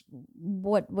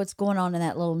going on in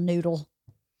that little noodle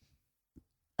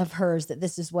of hers, that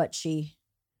this is what she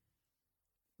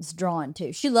was drawn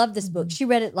to. She loved this book. She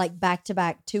read it like back to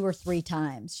back 2 or 3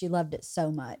 times. She loved it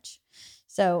so much.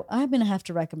 So I'm going to have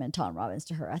to recommend Tom Robbins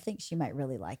to her. I think she might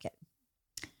really like it.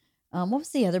 What was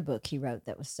the other book he wrote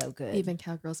that was so good? Even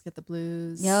Cowgirls Get the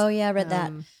Blues. Oh yeah, I read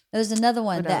that. There was another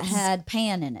one what that else? had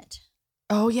Pan in it.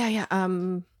 Oh yeah.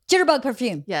 Jitterbug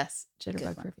Perfume. Yes,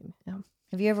 Jitterbug one. Perfume. Yeah.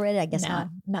 Have you ever read it? I guess No, not.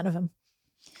 none of them.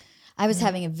 I was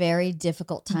having a very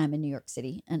difficult time in New York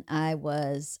City, and I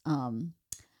was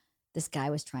this guy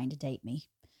was trying to date me,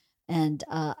 and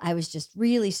I was just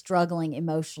really struggling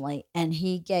emotionally. And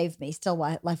he gave me Still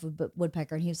Life of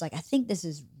Woodpecker, and he was like, "I think this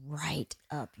is right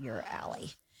up your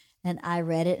alley." And I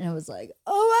read it, and I was like,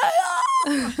 "Oh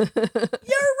my god,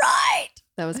 you're right!"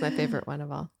 That was my favorite one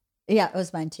of all. Yeah, it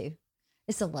was mine too.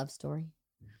 It's a love story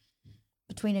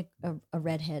between a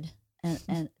redhead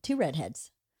and two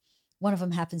redheads. One of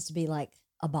them happens to be like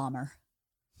a bomber.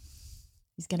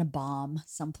 He's going to bomb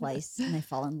someplace and they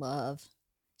fall in love.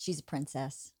 She's a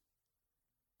princess.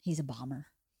 He's a bomber.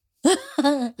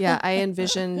 Yeah, I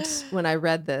envisioned when I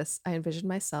read this, I envisioned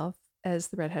myself as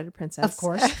the redheaded princess. Of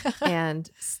course. And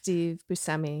Steve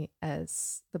Buscemi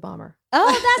as the bomber.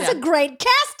 Oh, that's Yeah. a great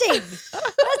casting.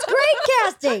 That's great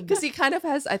casting. Because he kind of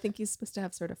has, I think he's supposed to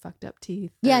have sort of fucked up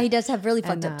teeth. Yeah, or- he does have really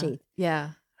and, fucked up teeth.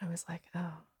 Yeah. I was like,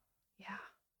 oh, yeah.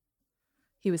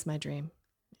 He was my dream.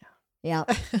 Yeah,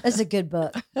 that's a good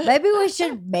book. Maybe we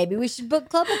should book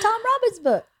club a Tom Robbins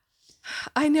book.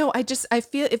 I know. I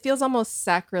feel it feels almost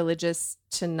sacrilegious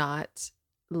to not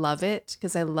love it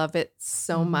because I love it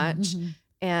so much. Mhm.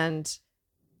 And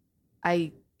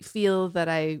I feel that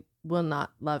I will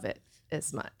not love it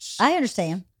as much. I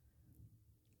understand.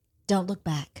 Don't look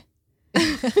back.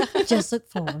 Just look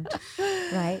forward.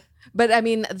 Right? But I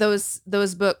mean, those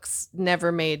books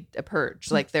never made a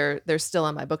purge. Like they're still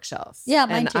on my bookshelf. Yeah,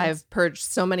 mine and too. I've purged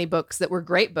so many books that were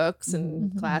great books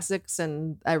and Mhm. classics,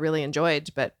 and I really enjoyed.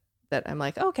 But that I'm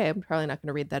like, okay, I'm probably not going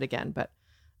to read that again. But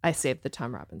I saved the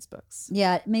Tom Robbins books.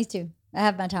 Yeah, me too. I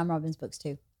have my Tom Robbins books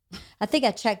too. I think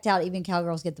I checked out Even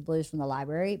Cowgirls Get the Blues from the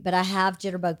library, but I have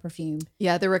Jitterbug Perfume.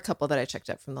 Yeah, there were a couple that I checked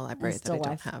out from the library and that I Still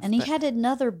don't Life. have. And he but- had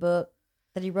another book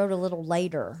that he wrote a little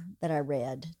later that I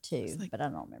read too, It's like- but I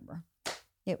don't remember.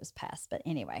 It was past, but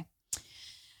anyway.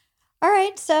 All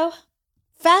right, so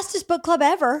fastest book club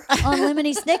ever on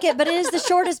Lemony Snicket, but it is the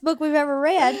shortest book we've ever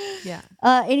read. yeah.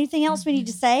 Anything else we need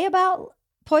to say about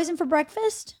Poison for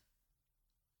Breakfast?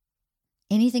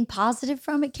 Anything positive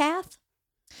from it, Kath?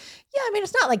 Yeah, I mean,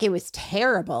 it's not like it was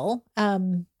terrible.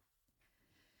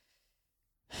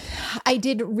 I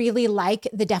did really like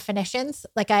the definitions.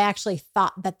 Like, I actually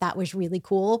thought that was really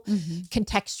cool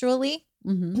contextually,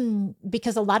 Mm-hmm.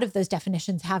 because a lot of those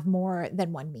definitions have more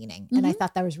than one meaning. And I Mhm.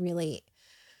 thought that was really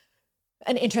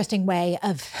an interesting way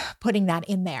of putting that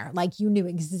in there. Like, you knew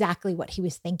exactly what he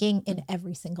was thinking in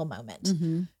every single moment.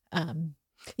 Mm-hmm.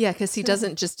 Yeah, because he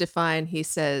doesn't just define, he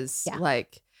says, Yeah.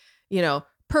 like,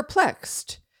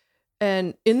 perplexed.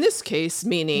 And in this case,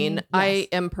 meaning Yes. I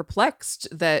am perplexed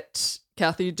that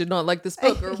Kathy did not like this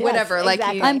book or Yes, whatever. Like,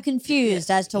 exactly. I'm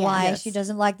confused as to Yeah. why Yes. she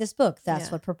doesn't like this book. That's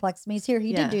Yeah. what perplexed me is here.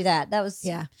 He Yeah. did do that. That was,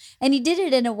 Yeah. and he did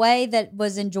it in a way that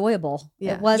was enjoyable.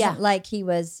 Yeah. It wasn't Yeah. like he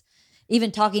was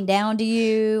even talking down to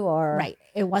you or Right.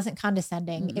 It wasn't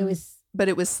condescending. It Mm-mm. was, but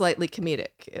it was slightly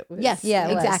comedic. It was, yes, Yeah,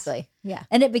 it was. exactly. Yeah.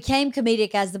 And it became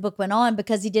comedic as the book went on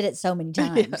because he did it so many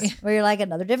times. Where you're like,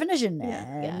 another definition, Yeah.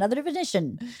 another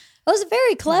definition. It was a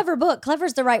very clever book. Clever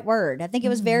is the right word. I think it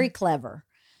was very clever.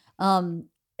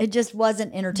 It just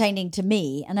wasn't entertaining to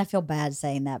me, and I feel bad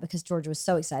saying that because Georgia was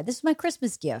so excited. This is my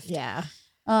Christmas gift. Yeah.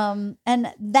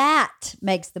 And that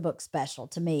makes the book special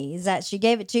to me. Is that she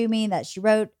gave it to me, that she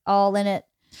wrote all in it.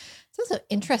 It's also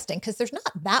interesting because there's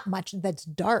not that much that's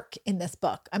dark in this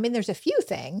book. I mean, there's a few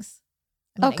things.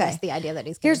 I mean, Okay. I guess the idea that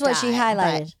he's gonna Here's what she die, but-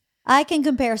 highlighted. I can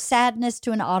compare sadness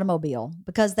to an automobile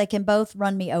because they can both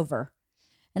run me over.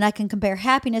 And I can compare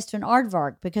happiness to an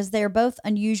aardvark because they are both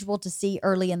unusual to see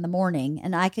early in the morning.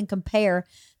 And I can compare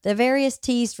the various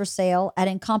teas for sale at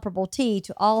Incomparable Tea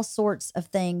to all sorts of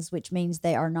things, which means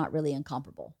they are not really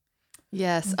incomparable.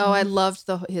 Yes. Oh, I loved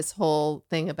his whole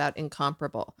thing about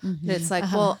incomparable. It's like,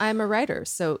 Uh-huh. well, I'm a writer.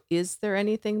 So is there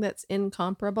anything that's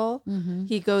incomparable? Mm-hmm.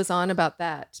 He goes on about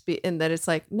that. And that it's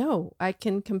like, no, I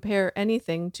can compare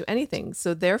anything to anything.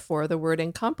 So therefore, the word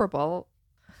incomparable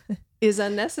is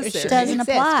unnecessary. shouldn't Doesn't exist.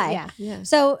 apply. Yeah. Yeah.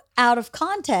 So, out of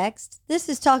context, this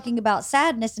is talking about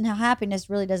sadness and how happiness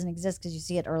really doesn't exist because you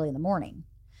see it early in the morning.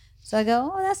 So I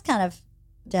go, oh, that's kind of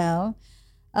dough.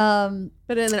 But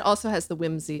then it also has the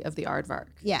whimsy of the aardvark.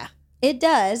 Yeah. It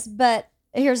does, but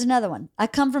here's another one. I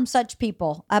come from such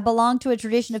people. I belong to a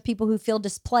tradition of people who feel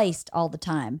displaced all the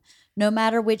time, no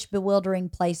matter which bewildering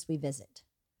place we visit.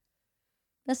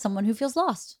 That's someone who feels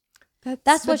lost.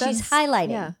 That's what she's highlighting.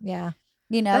 Yeah. Yeah.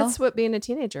 You know? That's what being a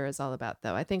teenager is all about,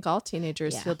 though. I think all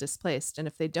teenagers Yeah. feel displaced. And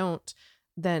if they don't,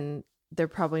 then they're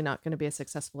probably not going to be a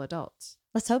successful adult.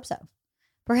 Let's hope so.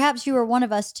 Perhaps you are one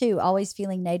of us too, always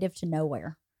feeling native to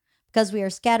nowhere. Because we are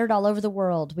scattered all over the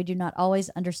world, we do not always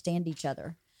understand each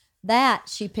other. That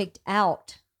she picked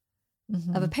out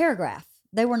of a paragraph.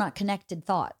 They were not connected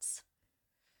thoughts.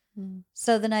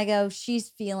 So then I go, she's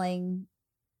feeling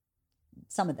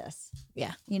some of this.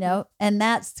 Yeah. You know, and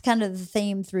that's kind of the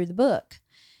theme through the book,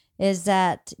 is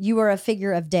that you are a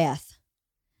figure of death.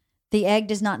 The egg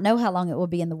does not know how long it will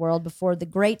be in the world before the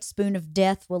great spoon of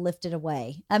death will lift it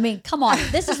away. I mean, come on.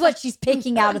 This is what she's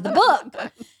picking out of the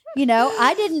book. You know,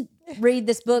 I didn't read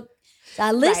this book.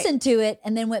 I listened to it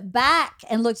and then went back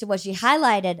and looked at what she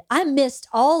highlighted. I missed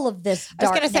all of this I was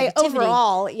dark going to say negativity.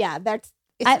 overall, yeah, it's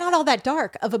not all that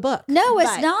dark of a book. No, it's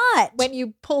but not. When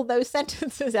you pull those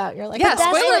sentences out, you're like, Yeah, that's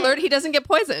spoiler what- alert, he doesn't get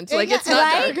poisoned. Like, Yeah, it's not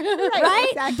right? dark. Right?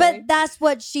 exactly. But that's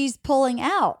what she's pulling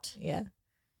out. Yeah.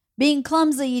 Being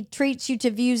clumsy treats you to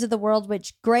views of the world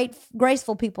which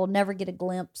graceful people never get a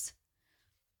glimpse.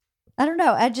 I don't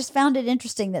know. I just found it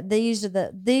interesting that these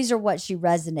are what she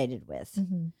resonated with.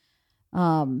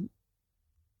 I'm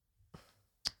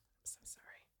so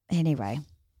sorry. Anyway,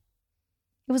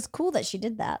 it was cool that she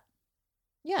did that.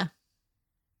 Yeah.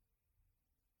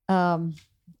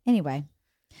 Anyway,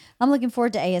 I'm looking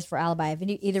forward to A is for Alibi. Have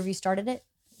either of you started it?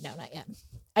 No, not yet.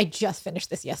 I just finished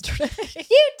this yesterday.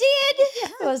 You did.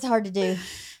 It was hard to do.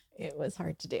 It was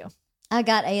hard to do. I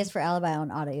got A is for Alibi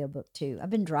on audiobook too. I've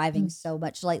been driving so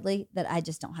much lately that I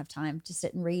just don't have time to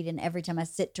sit and read. And every time I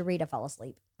sit to read, I fall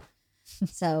asleep.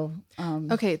 So,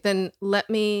 Okay, then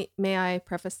may I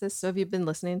preface this? So have you been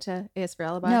listening to A.S. for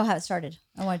Alibi? no, how it started.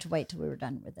 I wanted to wait till we were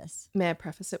done with this. May I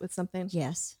preface it with something?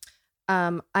 Yes.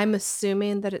 I'm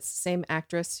assuming that it's the same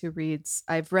actress who reads.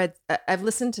 I've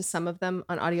listened to some of them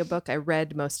on audiobook. I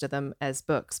read most of them as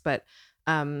books, but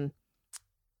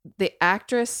the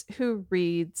actress who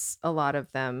reads a lot of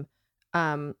them,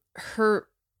 her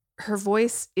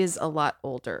voice is a lot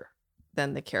older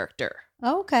than the character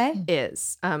Oh, okay.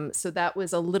 is. So that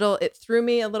was it threw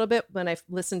me a little bit when I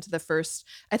listened to the first.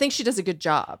 I think she does a good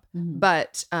job,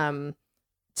 but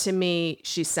to me,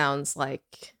 she sounds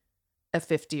like a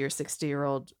 50 or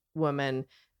 60-year-old woman.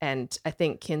 And I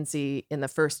think Kinsey in the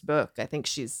first book, I think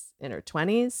she's in her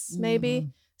 20s, maybe.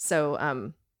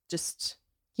 So just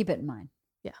keep it in mind.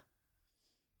 Yeah.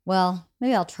 Well,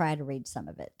 maybe I'll try to read some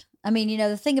of it. I mean, you know,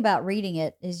 the thing about reading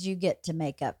it is you get to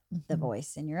make up the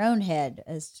voice in your own head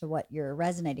as to what you're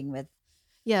resonating with.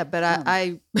 yeah, but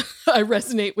I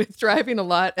resonate with driving a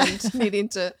lot and needing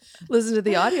to listen to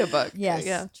the audiobook. Yes,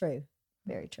 Yeah. true.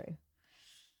 Very true.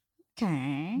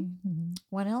 Okay.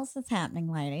 What else is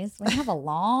happening, ladies? We have a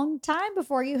long time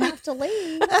before you have to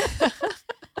leave.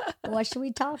 What should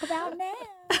we talk about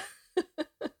now?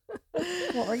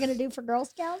 What we're going to do for Girl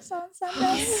Scouts on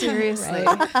Sunday? Seriously.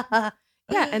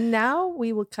 Yeah, and now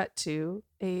we will cut to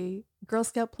a Girl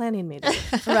Scout planning meeting.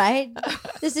 Right?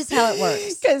 This is how it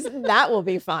works. Because that will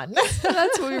be fun.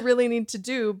 That's what we really need to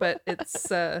do, but it's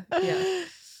yeah.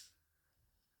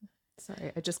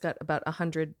 Sorry, I just got about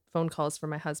 100 phone calls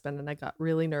from my husband, and I got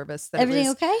really nervous that Everything it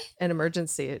was okay? an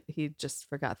emergency. He just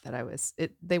forgot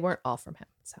that they weren't all from him.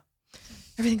 So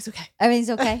everything's okay. Everything's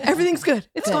okay? Everything's good.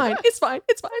 It's Good. fine. It's fine.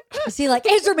 It's fine. Is he like,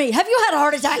 answer me. Have you had a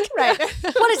heart attack? Right.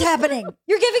 What is happening?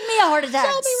 You're giving me a heart attack.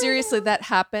 Seriously, that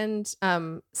happened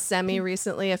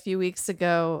semi-recently a few weeks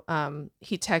ago.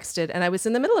 He texted, and I was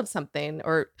in the middle of something,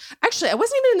 or actually, I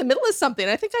wasn't even in the middle of something.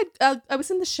 I think I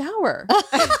was in the shower.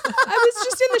 I was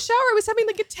just in the shower. I was having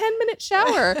like a 10-minute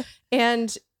shower,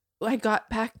 and I got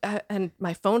back, and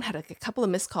my phone had a couple of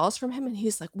missed calls from him, and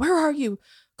he's like, "Where are you?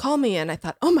 Call me." And I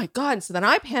thought, "Oh my God!" And so then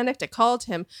I panicked. I called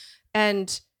him,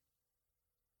 and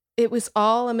it was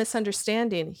all a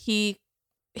misunderstanding. He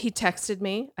texted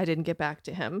me. I didn't get back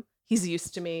to him. He's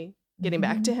used to me getting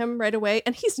back to him right away.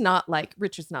 And he's not like,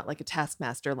 Richard's not like a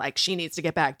taskmaster, like she needs to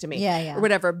get back to me Yeah. or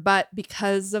whatever. But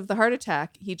because of the heart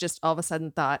attack, he just all of a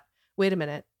sudden thought, wait a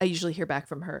minute, I usually hear back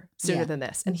from her sooner Yeah. than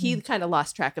this. And he kind of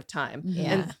lost track of time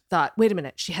Yeah. and thought, wait a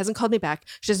minute, she hasn't called me back.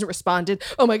 She hasn't responded.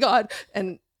 Oh my God.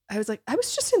 And I was like, I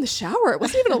was just in the shower. It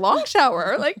wasn't even a long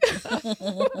shower. Like,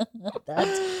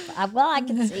 Well, I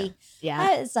can see.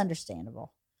 Yeah. It's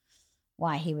understandable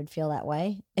why he would feel that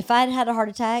way. If I'd had a heart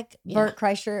attack, Bert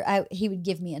Kreischer, he would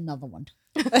give me another one.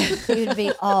 He would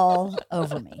be all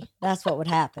over me. That's what would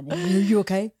happen. Are you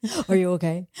okay? Are you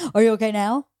okay? Are you okay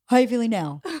now? How are you feeling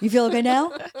now? You feel okay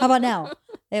now? How about now?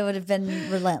 It would have been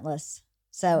relentless.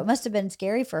 So it must have been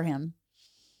scary for him.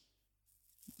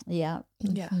 Yeah.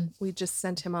 yeah, we just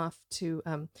sent him off to,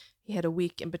 he had a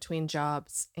week in between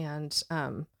jobs, and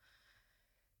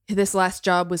this last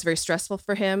job was very stressful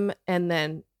for him. And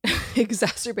then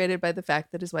exacerbated by the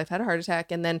fact that his wife had a heart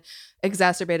attack, and then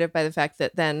exacerbated by the fact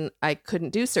that then I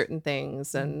couldn't do certain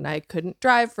things and I couldn't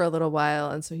drive for a little while.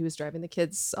 And so he was driving the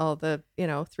kids all the,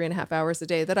 3.5 hours a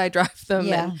day that I drive them,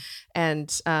 Yeah.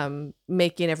 and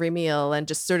making every meal and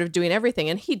just sort of doing everything.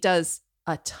 And he does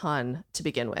a ton to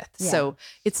begin with. Yeah. So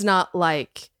it's not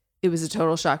like it was a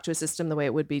total shock to a system the way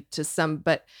it would be to some,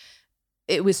 but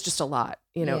it was just a lot.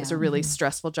 It was a really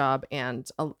stressful job and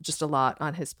just a lot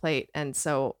on his plate. And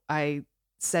so I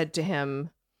said to him,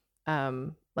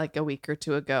 like a week or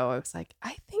two ago, I was like,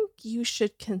 I think you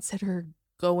should consider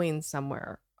going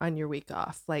somewhere on your week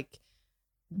off, like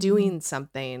doing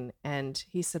something. And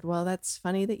he said, well, that's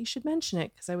funny that you should mention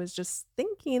it, because I was just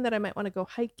thinking that I might want to go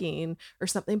hiking or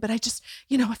something, but I just,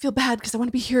 I feel bad because I want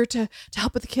to be here to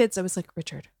help with the kids. I was like,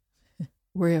 Richard,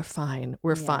 we're fine.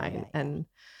 We're fine. Yeah. And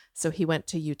so he went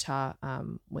to Utah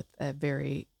with a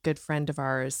very good friend of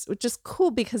ours, which is cool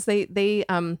because they're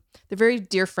very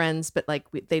dear friends, but like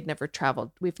they'd never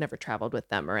traveled. We've never traveled with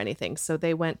them or anything. So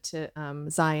they went to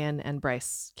Zion and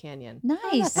Bryce Canyon.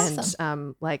 Nice. that's And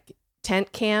awesome. like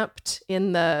tent camped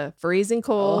in the freezing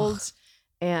cold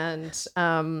and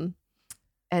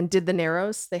did the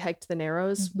Narrows. They hiked the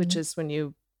Narrows, which is when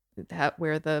you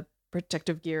wear the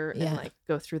protective gear and like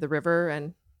go through the river,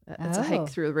 and it's a hike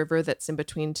through a river that's in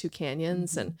between two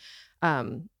canyons. And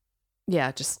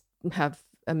just have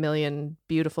a million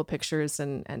beautiful pictures,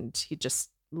 and he just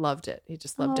loved it. He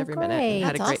just loved every minute and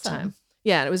had a That's great awesome. time.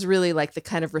 Yeah, and it was really like the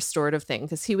kind of restorative thing,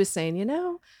 because he was saying, I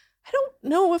don't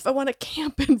know if I want to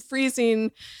camp in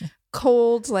freezing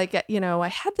cold. Like, I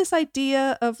had this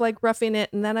idea of like roughing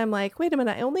it, and then I'm like, wait a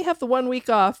minute, I only have the 1 week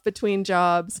off between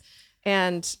jobs.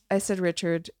 And I said,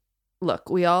 Richard, look,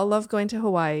 we all love going to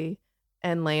Hawaii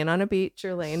and laying on a beach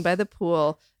or laying by the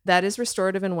pool. That is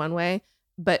restorative in one way,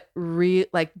 but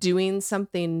like doing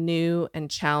something new and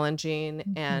challenging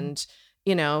and,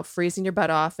 freezing your butt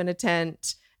off in a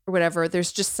tent or whatever.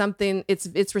 There's just something,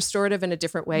 it's restorative in a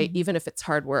different way, even if it's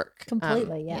hard work.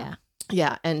 Completely. Yeah.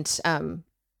 Yeah. And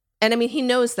I mean, he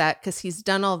knows that because he's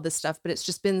done all of this stuff, but it's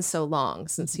just been so long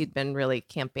since he'd been really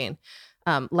camping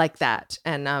like that.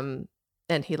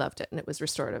 And he loved it, and it was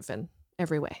restorative in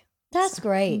every way. That's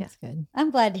great. That's good.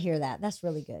 I'm glad to hear that. That's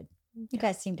really good. You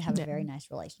guys seem to have a very nice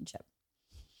relationship.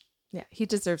 Yeah, he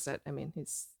deserves it. I mean,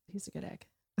 he's a good egg.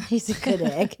 He's a good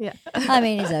egg. Yeah. I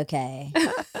mean, he's okay.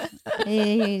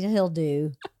 He'll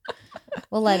do.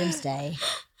 We'll let him stay.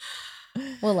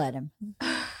 We'll let him.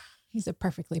 He's a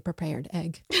perfectly prepared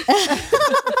egg.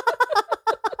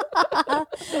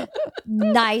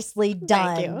 Nicely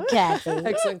done, you. Kathy.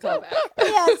 Excellent callback.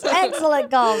 Yes, excellent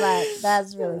callback.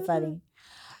 That's really funny.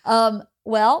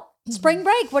 Well, spring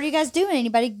break. What are you guys doing?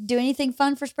 Anybody do anything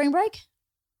fun for spring break?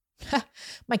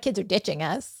 My kids are ditching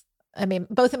us. I mean,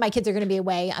 both of my kids are going to be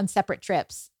away on separate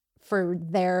trips for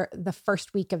the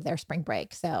first week of their spring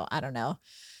break. So I don't know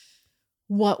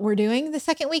what we're doing the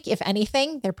second week. If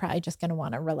anything, they're probably just going to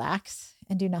want to relax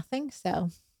and do nothing. So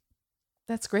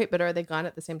That's great. But are they gone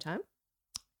at the same time?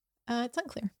 it's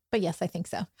unclear, but yes, I think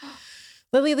so.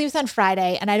 Lily leaves on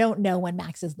Friday, and I don't know when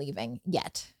Max is leaving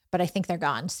yet, but I think they're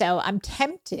gone. So I'm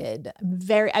tempted.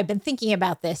 I've been thinking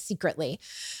about this secretly,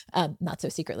 not so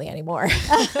secretly anymore.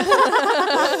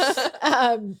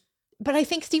 But I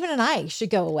think Stephen and I should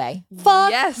go away.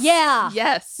 Fuck Yes. yeah.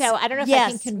 Yes. So I don't know if I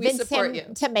Yes, can we convince support him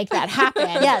you. to make that happen.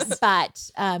 Yes. But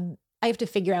I have to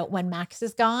figure out when Max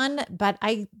is gone, but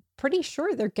I'm pretty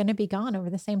sure they're going to be gone over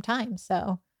the same time.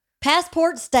 So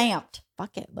Passport stamped.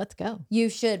 fuck it. Let's go. You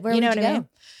should. Where You know would what you I go? mean?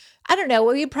 I don't know.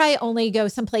 We'd probably only go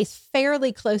someplace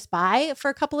fairly close by for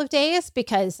a couple of days,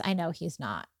 because I know he's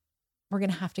not. We're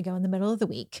going to have to go in the middle of the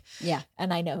week. Yeah.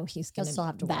 And I know he's He'll going still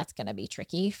have to work. that's going to be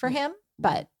tricky for him,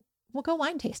 but we'll go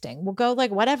wine tasting. We'll go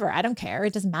like whatever. I don't care.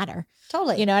 It doesn't matter.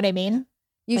 Totally. You know what I mean?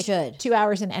 you like, should. 2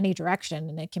 hours in any direction,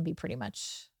 and it can be pretty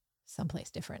much someplace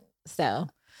different. So,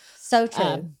 So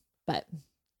true. but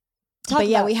Talk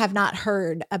yeah, about- we have not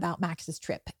heard about Max's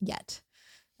trip yet.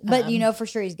 But you um, know for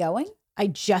sure he's going. I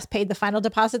just paid the final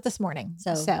deposit this morning.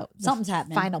 So, the something's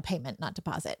happening. Final payment, not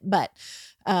deposit. But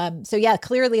so yeah,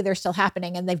 clearly they're still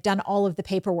happening, and they've done all of the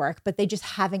paperwork, but they just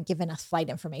haven't given us flight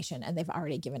information, and they've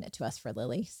already given it to us for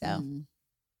Lily. So Mm.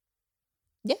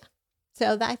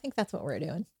 I think that's what we're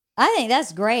doing. I think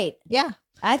that's great. Yeah.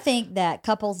 I think that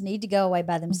couples need to go away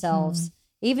by themselves,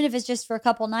 even if it's just for a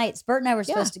couple nights. Bert and I were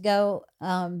supposed to go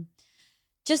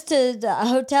just to a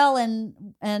hotel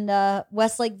in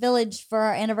Westlake Village for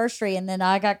our anniversary, and then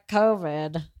I got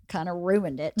COVID, kind of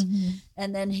ruined it.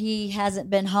 And then he hasn't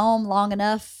been home long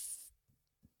enough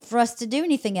for us to do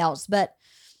anything else. But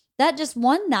that just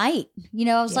one night,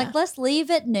 I was like, let's leave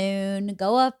at noon,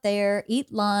 go up there,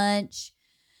 eat lunch,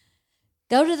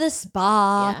 Go to the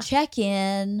spa, Yeah. check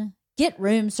in, get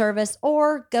room service,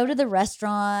 or go to the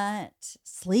restaurant,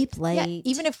 sleep late. Yeah,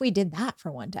 even if we did that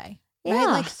for one day. Yeah.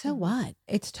 Right? Like, so what?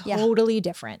 It's Yeah. totally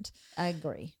different. I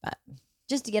agree. But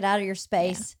Just to get out of your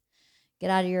space, get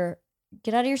out of your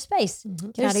space. get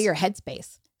out There's of your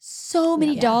headspace. so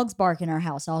many Yeah. dogs bark in our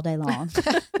house all day long.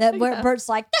 That Bert's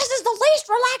like, this is the least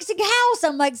relaxing house.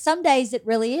 I'm like, some days it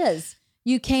really is.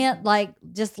 You can't like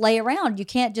just lay around. You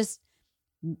can't just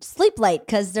sleep late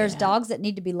because there's Yeah. dogs that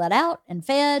need to be let out and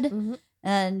fed. Mhm.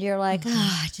 And you're like,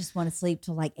 I just want to sleep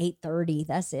till like 8:30.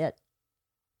 That's it.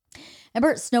 And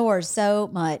Bert snores so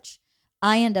much.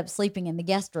 I end up sleeping in the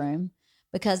guest room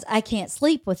because I can't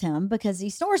sleep with him because he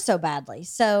snores so badly.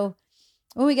 So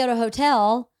when we go to a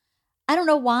hotel, I don't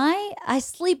know why I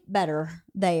sleep better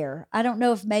there. I don't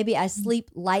know if maybe I sleep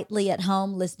lightly at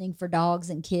home listening for dogs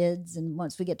and kids. And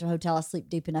once we get to a hotel, I sleep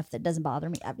deep enough that it doesn't bother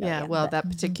me. I have no Yeah, idea, well, but- that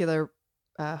particular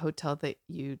hotel that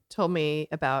you told me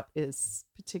about is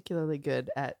particularly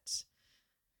good at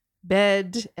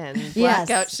bed and Yes.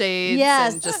 blackout shades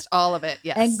Yes. and just all of it.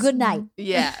 Yes. And good night.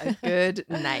 Yeah, good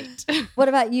night. What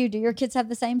about you? Do your kids have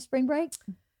the same spring break?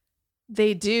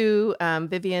 They do.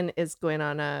 Vivian is going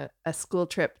on a school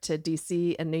trip to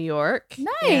DC and New York.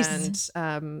 Nice.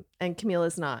 And Camille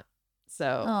is not.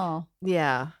 So Oh,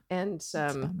 yeah. And It's a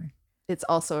bummer. it's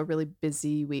also a really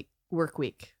busy work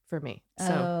week for me. So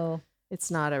oh. it's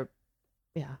not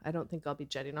I don't think I'll be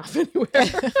jetting off anywhere.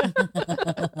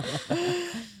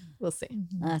 We'll see.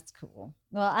 That's cool.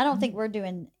 Well, I don't think we're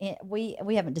doing it. We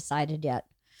haven't decided yet.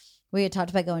 We had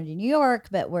talked about going to New York,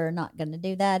 but we're not going to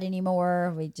do that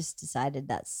anymore. We just decided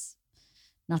that's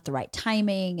not the right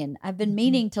timing. And I've been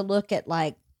meaning to look at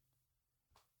like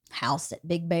house at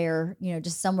Big Bear,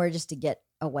 just somewhere just to get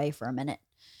away for a minute.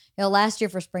 Last year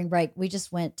for spring break, we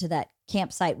just went to that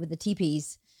campsite with the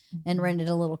teepees and rented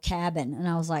a little cabin. And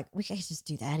I was like, we could just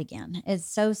do that again. It's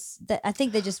so, I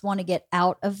think they just want to get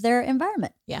out of their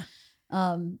environment. Yeah.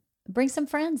 Bring some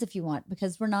friends if you want,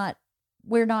 because we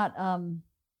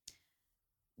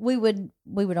would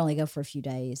only go for a few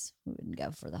days. We wouldn't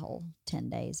go for the whole 10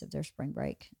 days of their spring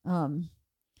break. Yeah.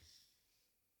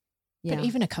 But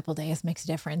even a couple days makes a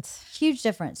difference. Huge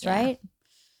difference, Yeah. right?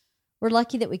 We're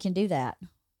lucky that we can do that.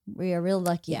 We are real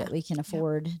lucky Yeah. that we can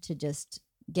afford to just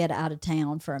get out of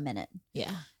town for a minute,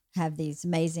 Yeah. have these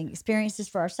amazing experiences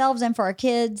for ourselves and for our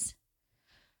kids.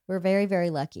 We're very, very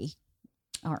lucky,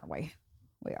 aren't we?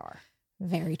 We are.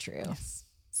 Very true.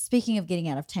 Speaking of getting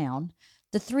out of town,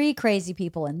 the 3 crazy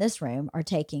people in this room are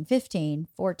taking 15,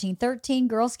 14, 13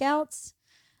 Girl Scouts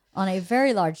on a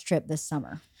very large trip this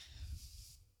summer.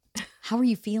 How are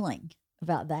you feeling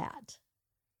about that?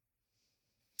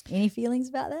 Any feelings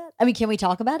about that? I mean, can we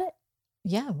talk about it?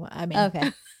 Yeah. Well, I mean,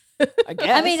 Okay. I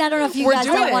guess. I mean, I don't know if you We're guys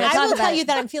doing don't it. want to I talk will about tell it. you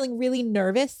that I'm feeling really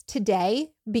nervous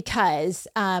today because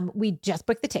we just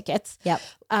booked the tickets. Yep.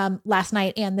 Last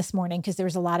night and this morning because there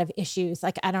was a lot of issues.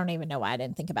 Like, I don't even know why I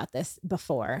didn't think about this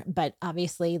before, but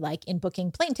obviously, like in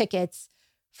booking plane tickets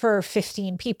for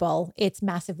 15 people, it's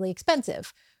massively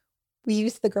expensive. We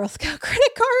used the Girl Scout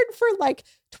credit card for like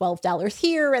 $12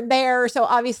 here and there. So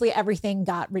obviously everything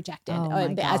got rejected Oh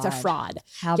my as a God. fraud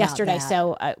How about yesterday. that?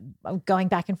 So I'm going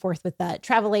back and forth with the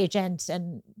travel agent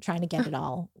and trying to get it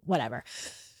all, whatever.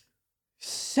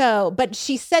 So, but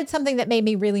she said something that made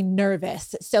me really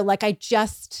nervous. So like,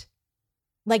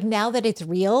 like now that it's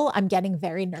real, I'm getting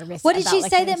very nervous. What did about, she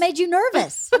like, say getting- that made you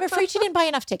nervous? I'm afraid she didn't buy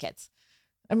enough tickets.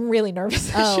 I'm really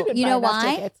nervous. that she Oh, didn't you buy know enough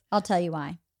why? tickets. I'll tell you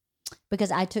why.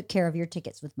 Because I took care of your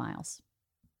tickets with miles.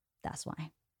 That's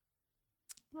why.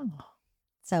 Oh.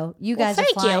 So you Well, guys thank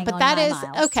are flying you, but on that my is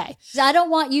miles. okay. So I don't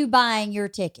want you buying your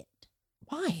ticket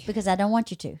Why? because I don't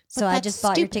want you to. So I that's just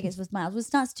bought your stupid. tickets with miles. Well,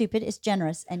 it's not stupid. It's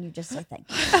generous. And you just say thank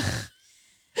you.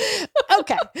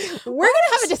 Okay, we're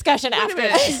gonna have a discussion after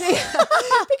minute. this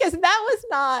because that was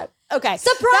not okay.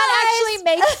 Surprise! That actually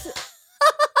makes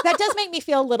that does make me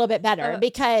feel a little bit better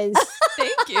because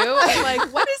Thank you. I'm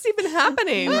like, what is even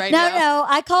happening right now? No.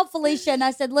 I called Felicia and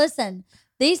I said, listen,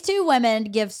 these 2 women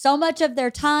give so much of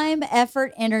their time,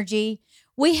 effort, energy.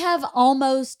 We have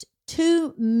almost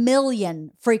 2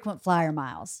 million frequent flyer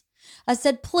miles. I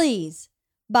said, please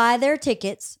buy their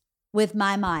tickets with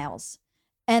my miles.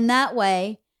 And that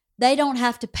way they don't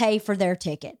have to pay for their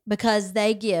ticket because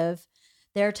they give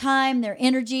their time, their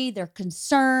energy, their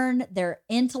concern, their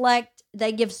intellect.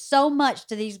 They give so much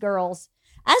to these girls,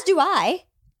 as do I.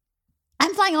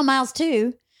 I'm flying on miles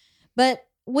too, but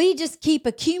we just keep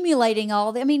accumulating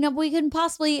all the, I mean, we couldn't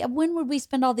possibly, when would we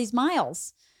spend all these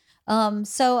miles?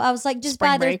 So I was like, just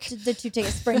Spring buy break. the 2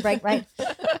 tickets, spring break, right?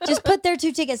 Just put their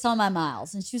 2 tickets on my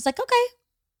miles. And she was like, okay.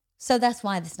 So that's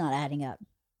why it's not adding up.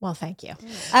 Well, thank you.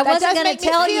 I That wasn't does going make to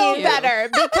tell me feel you. better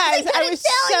because I was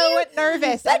so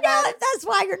nervous. But And now, that- if that's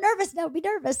why you're nervous, don't be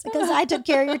nervous because I took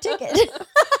care of your ticket.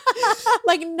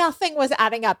 like nothing was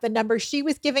adding up. The numbers she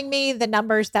was giving me, the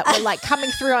numbers that were like coming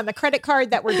through on the credit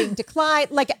card that were being declined,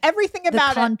 like everything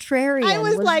about the it. contrarian. I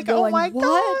was like, oh going, my what?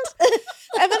 God.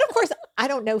 And then, of course, I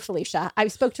don't know Felicia. I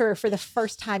spoke to her for the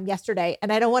first time yesterday,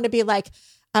 and I don't want to be like,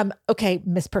 okay,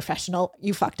 Miss Professional,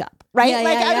 you fucked up, right? Yeah,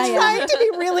 like, yeah, I was yeah, trying to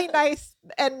be really nice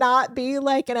and not be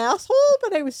like an asshole,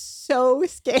 but I was so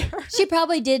scared. She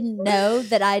probably didn't know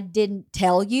that I didn't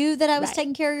tell you that I was Right.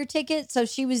 taking care of your ticket. So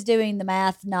she was doing the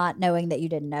math, not knowing that you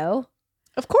didn't know.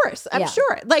 Of course, I'm Yeah.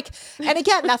 sure. Like, and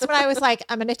again, that's when I was like,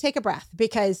 I'm going to take a breath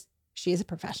because she is a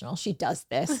professional. She does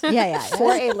this Yeah.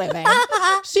 for a living.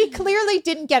 She clearly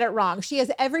didn't get it wrong. She has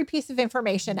every piece of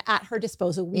information at her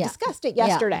disposal. We Yeah. discussed it Yeah.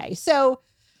 yesterday. So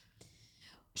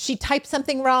she typed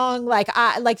something wrong. Like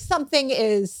something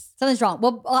is. Something's wrong.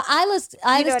 Well, Isla's know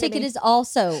what I ticket mean? is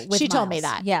also with She told me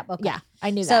miles. that. Yeah. Okay. Yeah, I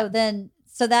knew So that.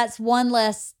 so that's one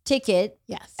less ticket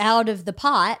Yes. out of the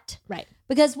pot Right.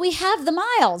 because we have the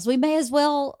miles. We may as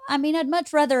well. I mean, I'd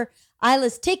much rather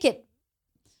Isla's ticket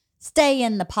stay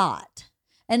in the pot.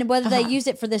 And whether they Uh-huh. use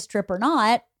it for this trip or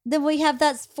not, then we have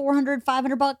that's $400,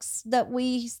 $500 that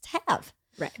we have.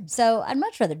 Right. So I'd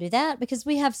much rather do that because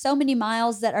we have so many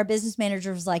miles that our business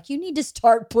manager was like, you need to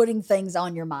start putting things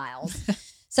on your miles.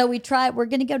 So we're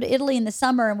going to go to Italy in the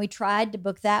summer and we tried to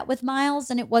book that with miles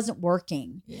and it wasn't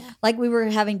working. Yeah. Like we were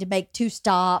having to make 2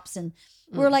 stops and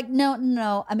we were like,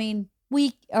 no. I mean,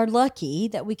 we are lucky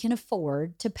that we can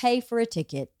afford to pay for a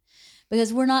ticket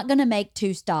because we're not going to make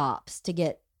 2 stops to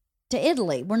get to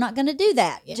Italy. We're not going to do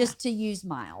that just to use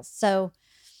miles. So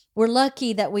we're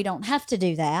lucky that we don't have to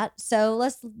do that. So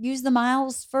let's use the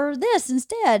miles for this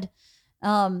instead.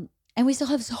 And we still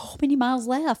have so many miles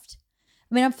left.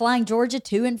 I mean, I'm flying Georgia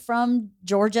to and from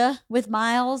Georgia with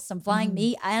miles. I'm flying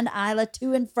me and Isla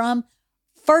to and from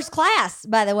first class,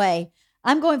 by the way.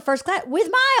 I'm going first class with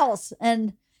miles.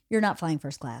 And you're not flying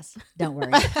first class. Don't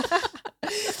worry.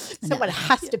 Someone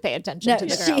has to pay attention to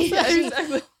the girls.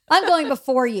 Exactly. I'm going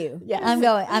before you. Yes. I'm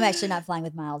actually not flying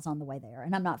with miles on the way there.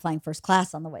 And I'm not flying first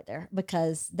class on the way there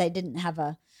because they didn't have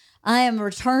I am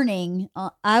returning.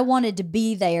 I wanted to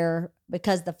be there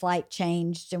because the flight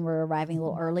changed and we're arriving a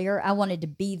little earlier. I wanted to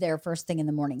be there first thing in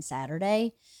the morning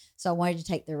Saturday. So I wanted to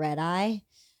take the red eye.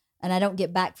 And I don't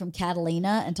get back from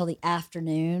Catalina until the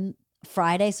afternoon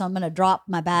Friday. So I'm going to drop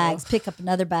my bags, pick up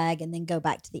another bag, and then go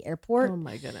back to the airport. Oh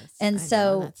my goodness. And I know,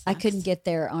 so that I sucks. couldn't get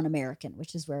there on American,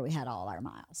 which is where we had all our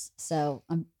miles. So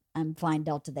I'm flying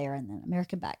Delta there and then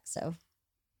American back. So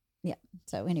yeah.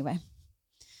 So anyway.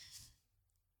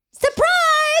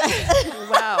 Surprise!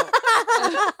 Wow.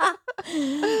 I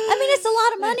mean, it's a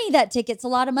lot of money. That ticket's a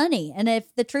lot of money. And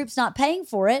if the troop's not paying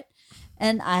for it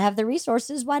and I have the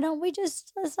resources, why don't we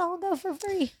let's all go for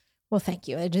free? Well, thank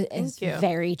you. It's you.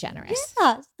 very generous. Yeah, it's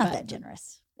not But- that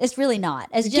generous. It's really not.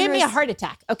 As Give me a generous- heart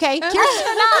attack, okay? Kirsten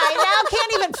and I now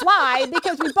can't even fly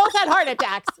because we both had heart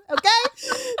attacks, okay?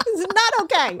 It's not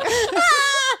okay.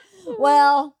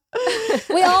 Well,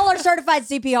 we all are certified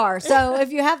CPR. So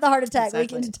if you have the heart attack, we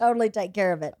Exactly. can totally take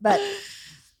care of it. But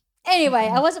anyway,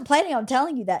 I wasn't planning on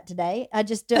telling you that today. I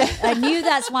knew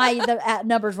that's why the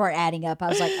numbers weren't adding up. I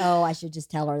was like, oh, I should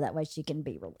just tell her that way she can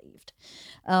be relieved.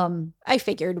 I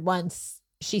figured once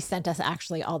she sent us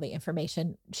actually all the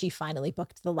information, she finally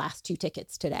booked the last 2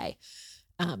 tickets today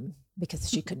because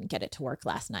she couldn't get it to work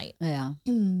last night. Yeah,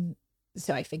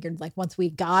 So I figured like once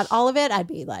we got all of it, I'd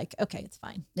be like, okay, it's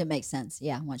fine. it makes sense.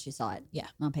 Yeah, once you saw it. Yeah.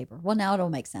 On paper. Well, now it'll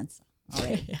make sense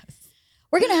already. Yes.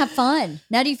 We're going to have fun.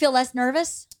 Now, do you feel less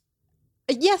nervous?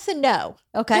 Yes and no.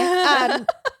 Okay.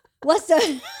 What's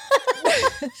the...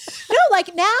 No,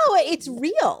 like now it's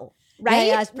real, right?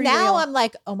 yeah, it's pretty now real. I'm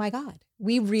like, oh my God,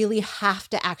 we really have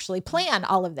to actually plan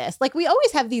all of this. Like we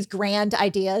always have these grand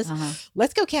ideas. Uh-huh.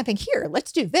 Let's go camping here.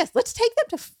 Let's do this. Let's take them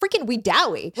to freaking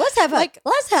Wedowie. Let's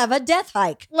have a death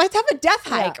hike. Let's have a death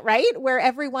Yeah. hike, right? Where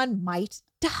everyone might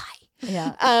die.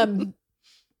 Yeah.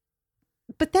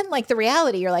 But then like the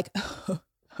reality, you're like, oh,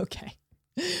 okay,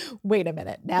 wait a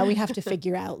minute. Now we have to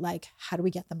figure out like, how do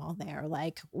we get them all there?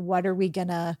 Like, what are we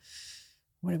gonna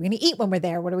eat when we're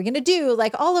there? What are we gonna do?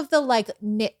 Like all of the like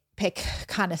nitpick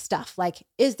kind of stuff. Like,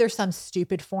 is there some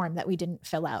stupid form that we didn't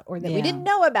fill out or that we Yeah. didn't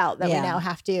know about that Yeah. we now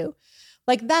have to?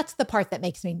 Like, that's the part that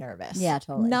makes me nervous. Yeah,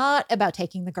 totally. Not about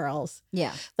taking the girls.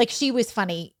 Yeah. Like she was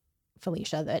funny,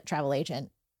 Felicia, the travel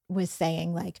agent, was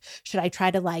saying like, should I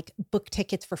try to like book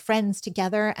tickets for friends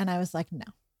together? And I was like, no,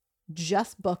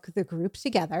 just book the groups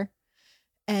together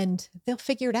and they'll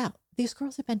figure it out. These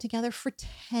girls have been together for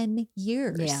 10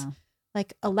 years, Yeah.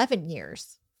 like 11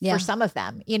 years Yeah. for some of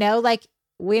them, you know, like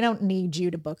we don't need you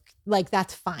to book. Like,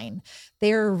 that's fine.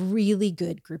 They're a really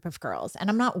good group of girls and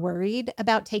I'm not worried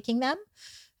about taking them.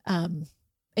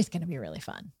 It's going to be really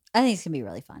fun. I think it's gonna be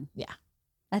really fun. Yeah.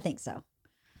 I think so.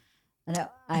 I know.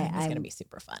 I think it's going to be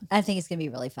super fun. I think it's gonna be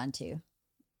really fun too.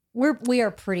 We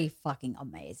are pretty fucking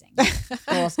amazing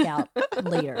Girl Scout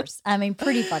leaders. I mean,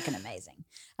 pretty fucking amazing.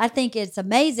 I think it's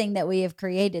amazing that we have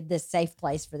created this safe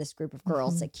place for this group of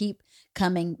girls that keep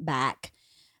coming back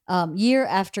year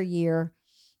after year.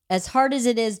 As hard as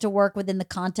it is to work within the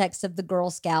context of the Girl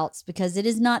Scouts, because it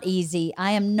is not easy.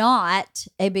 I am not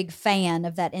a big fan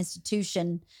of that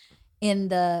institution in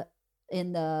the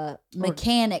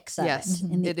mechanics of Yes,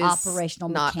 it, in the it is operational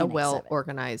not mechanics a well of it.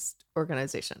 organized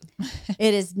organization.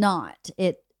 It is not.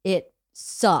 It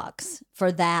sucks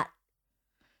for that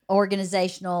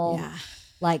organizational, Yeah.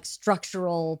 like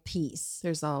structural piece.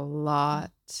 There's a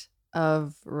lot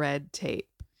of red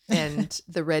tape, and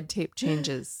the red tape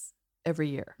changes every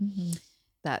year.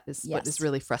 That is what is Yes.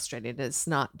 really frustrating. It's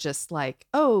not just like,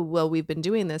 oh, well, we've been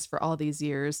doing this for all these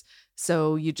years,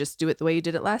 so you just do it the way you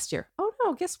did it last year. Oh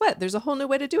no, guess what? There's a whole new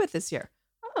way to do it this year.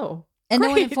 Oh, And no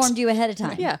one great. informed you ahead of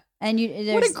time. Yeah. And you What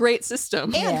there's a great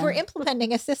system. And Yeah. we're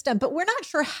implementing a system, but we're not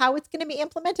sure how it's going to be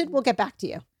implemented. We'll get back to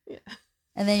you.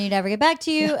 and then you never get back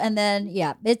to you. And then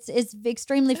it's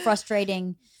extremely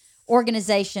frustrating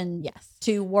organization Yes.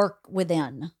 to work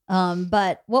within.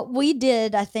 But what we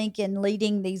did, I think, in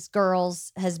leading these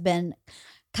girls has been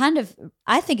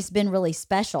I think it's been really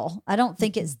special. I don't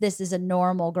think this is a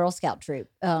normal Girl Scout troop.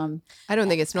 I don't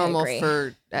think it's normal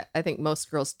agree. I think most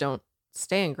girls don't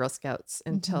stay in Girl Scouts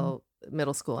until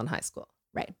middle school and high school.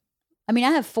 I mean,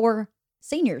 I have 4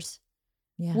 seniors.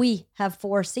 Yeah. We have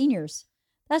 4 seniors.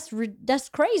 That's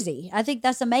crazy. I think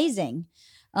that's amazing.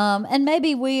 And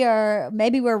maybe we're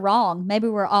wrong. Maybe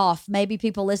we're off. Maybe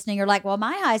people listening are like, well,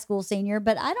 my high school senior,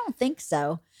 but I don't think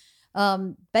so.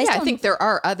 I think there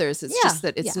are others. It's Yeah, just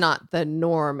that it's not the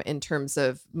norm in terms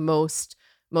of most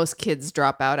kids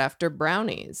drop out after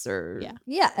brownies or at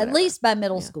whatever. least by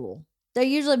middle Yeah. school. They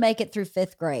usually make it through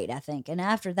 5th grade, I think. And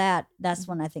after that, that's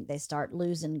when I think they start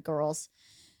losing girls.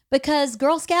 Because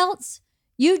Girl Scouts,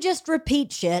 you just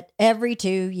repeat shit every 2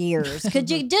 years. Could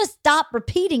you just stop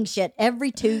repeating shit every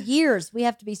 2 years? We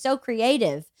have to be so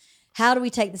creative. How do we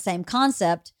take the same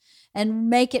concept and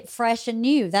make it fresh and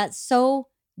new? That's so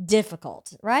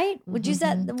difficult, right? Would you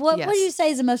say what do you Yes.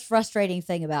 say is the most frustrating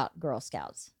thing about Girl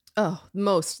Scouts? Oh,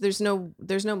 most. There's no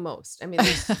most. I mean,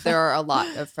 there are a lot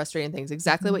of frustrating things.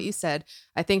 Exactly what you said.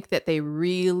 I think that they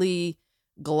really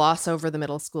gloss over the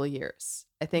middle school years.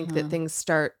 I think that things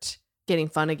start getting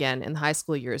fun again in the high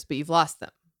school years, but you've lost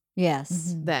them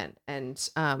Yes. then. And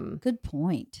Good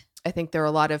point. I think there are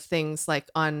a lot of things like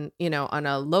on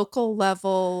a local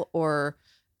level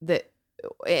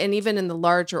and even in the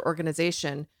larger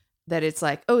organization, that it's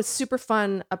like, oh, it's super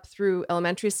fun up through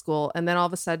elementary school. And then all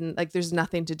of a sudden, like, there's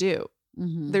nothing to do.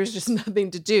 There's just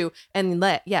nothing to do. And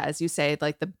as you say,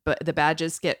 like the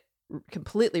badges get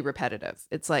completely repetitive.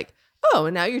 It's like, oh,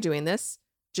 and now you're doing this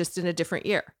just in a different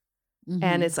year.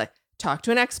 And it's like, talk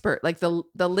to an expert, like the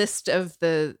list of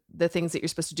the things that you're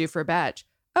supposed to do for a badge.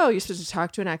 Oh, you're supposed to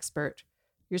talk to an expert.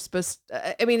 You're supposed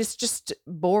I mean, it's just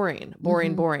boring.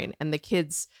 And the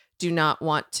kids do not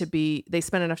want to they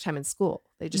spend enough time in school.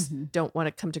 They just don't want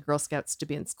to come to Girl Scouts to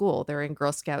be in school. They're in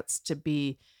Girl Scouts to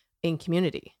be in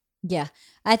community. Yeah.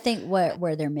 I think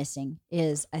where they're missing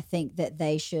is I think that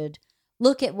they should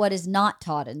look at what is not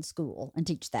taught in school and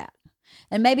teach that.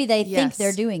 And maybe they think Yes.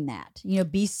 they're doing that.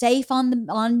 Be safe on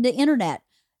the internet.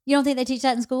 You don't think they teach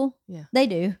that in school? Yeah. They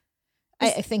do.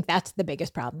 I think that's the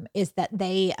biggest problem is that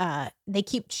they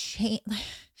keep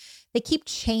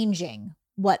changing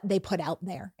what they put out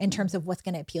there in terms of what's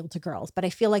going to appeal to girls. But I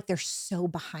feel like they're so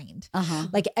behind. Uh-huh.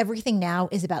 Like everything now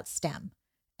is about STEM.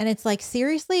 And it's like,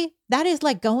 seriously, that is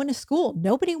like going to school.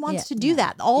 Nobody wants to do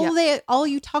that. All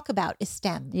you talk about is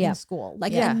STEM in school.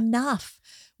 Like enough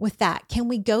with that. Can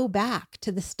we go back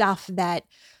to the stuff that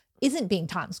isn't being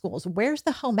taught in schools? Where's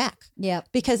the home ec? Yeah.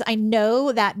 Because I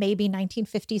know that maybe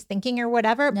 1950s thinking or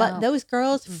whatever, but those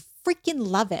girls freaking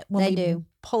love it when They we do.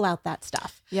 pull out that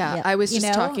stuff. Yeah, Yeah. I was You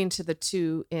just know? talking to the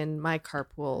 2 in my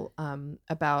carpool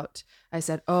about, I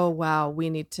said, oh, wow,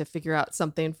 we need to figure out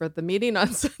something for the meeting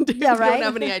on Sunday. Yeah, We right. don't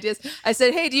have any ideas. I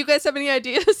said, hey, do you guys have any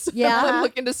ideas? Yeah. I'm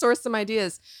looking to source some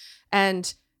ideas.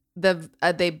 And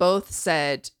they both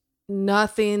said,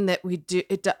 nothing that we do.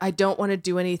 I don't want to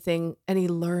do any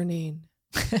learning.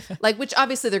 Like, which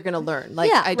obviously they're going to learn.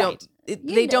 Like, Yeah, I don't,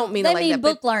 they don't mean they it like mean that.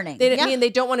 book but learning. They mean they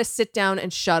don't want to sit down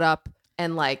and shut up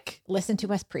and like, Listen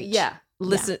to us preach. yeah,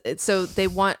 listen. So they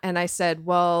want, and I said,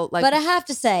 well, like, But I have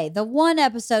to say, the one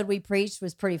episode we preached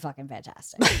was pretty fucking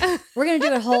fantastic. We're going to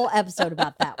do a whole episode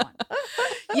about that one.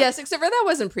 yes, except for that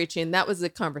wasn't preaching. That was a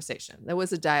conversation. That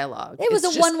was a dialogue. It was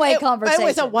It's a just- one-way conversation. It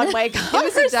was a one-way It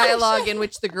conversation. was a dialogue in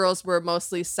which the girls were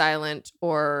mostly silent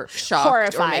or shocked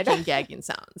Horrified. or making gagging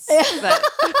sounds.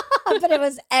 but it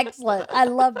was excellent. I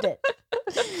loved it.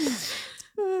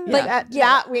 But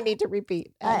that we need to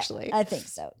repeat, actually. I think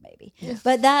so, maybe.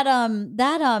 But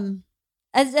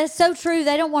that's so true.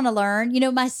 They don't want to learn. You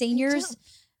know, my seniors,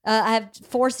 I have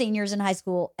 4 seniors in high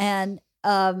school, and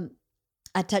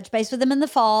I touch base with them in the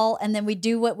fall, and then we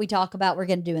do what we talk about we're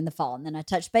going to do in the fall. And then I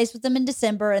touch base with them in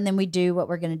December, and then we do what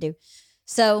we're going to do.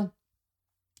 So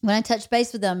when I touch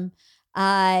base with them,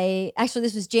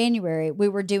 this was January. We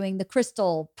were doing the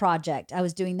crystal project. I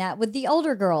was doing that with the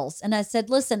older girls. And I said,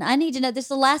 listen, I need to know, this is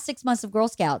the last 6 months of Girl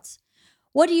Scouts.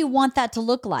 What do you want that to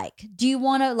look like? Do you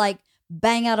want to like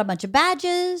bang out a bunch of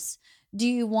badges? Do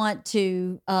you want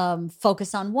to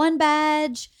focus on one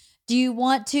badge? Do you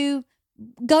want to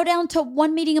go down to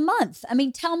one meeting a month? I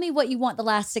mean, tell me what you want the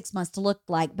last 6 months to look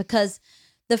like, because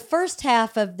the first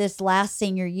half of this last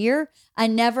senior year, I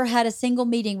never had a single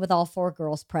meeting with all 4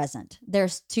 girls present. They're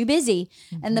too busy.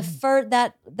 And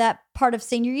that part of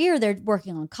senior year, they're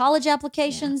working on college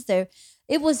applications.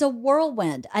 It was a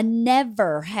whirlwind. I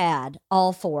never had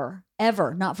all 4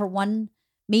 ever, not for one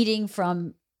meeting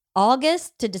from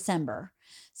August to December.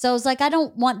 So I was like, I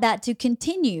don't want that to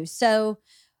continue. So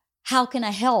how can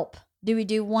I help? Do we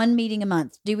do one meeting a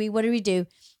month? What do we do?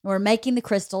 We're making the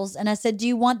crystals. And I said, do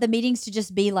you want the meetings to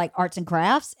just be like arts and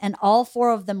crafts? And all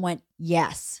 4 of them went,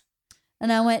 yes.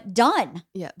 And I went, done.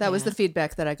 Yeah, that was the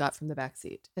feedback that I got from the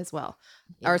backseat as well.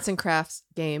 Yeah. Arts and crafts,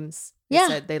 games. They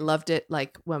said they loved it.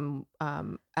 Like when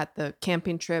at the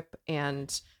camping trip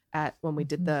and when we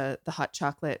did the hot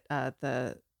chocolate,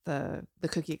 the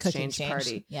cookie exchange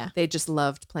party. Yeah. They just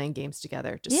loved playing games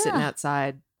together, just sitting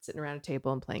outside, sitting around a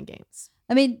table and playing games.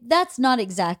 I mean, that's not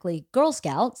exactly Girl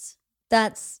Scouts.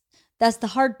 That's the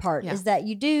hard part is that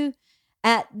you do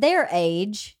at their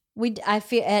age. I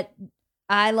feel at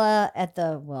Isla at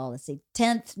the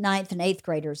 10th, 9th, and 8th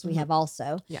graders we have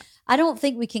also. Yeah. I don't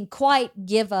think we can quite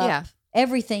give up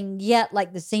everything yet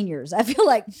like the seniors. I feel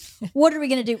like, what are we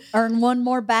going to do? Earn one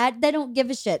more badge? They don't give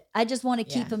a shit. I just want to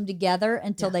keep them together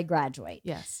until they graduate.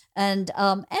 Yes. And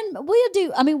we'll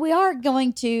do, I mean, we are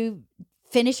going to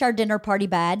finish our dinner party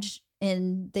badge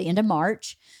in the end of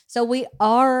March. So we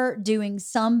are doing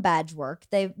some badge work.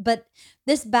 But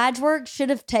this badge work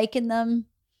should have taken them,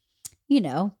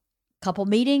 a couple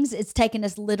meetings. It's taken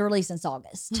us literally since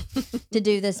August to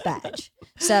do this badge.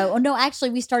 So, no,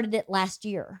 actually we started it last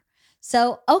year.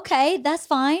 So, okay, that's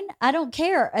fine. I don't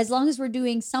care as long as we're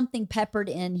doing something peppered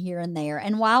in here and there.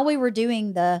 And while we were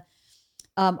doing the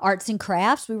arts and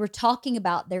crafts, we were talking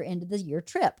about their end of the year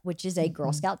trip, which is a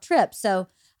Girl Scout trip. So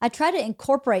I try to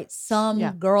incorporate some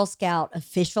Girl Scout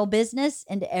official business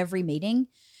into every meeting,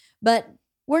 but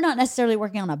we're not necessarily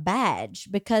working on a badge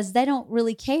because they don't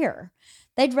really care.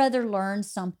 They'd rather learn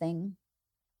something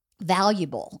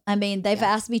valuable. I mean, they've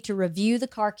asked me to review the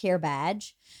car care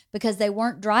badge because they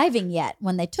weren't driving yet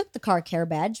when they took the car care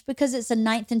badge because it's a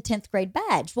 9th and 10th grade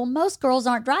badge. Well, most girls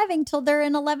aren't driving till they're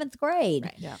in 11th grade.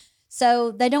 Right. Yeah.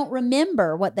 So they don't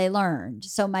remember what they learned.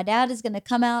 So my dad is going to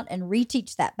come out and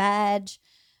reteach that badge.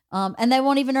 And they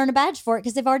won't even earn a badge for it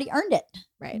because they've already earned it.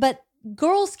 Right. But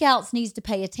Girl Scouts needs to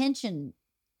pay attention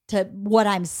to what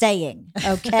I'm saying.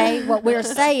 Okay. What we're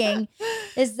saying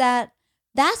is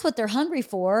that's what they're hungry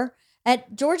for.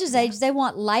 At George's age, they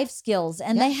want life skills,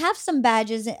 and they have some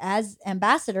badges as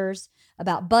ambassadors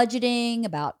about budgeting,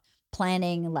 about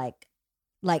planning,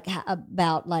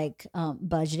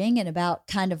 budgeting, and about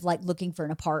kind of like looking for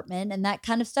an apartment and that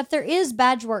kind of stuff. There is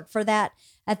badge work for that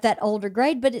at that older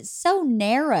grade, but it's so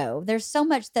narrow. There's so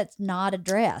much that's not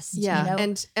addressed. Yeah.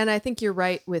 And I think you're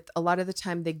right with a lot of the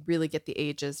time they really get the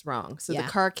ages wrong. So the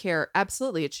car care,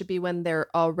 absolutely. It should be when they're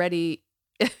already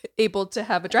able to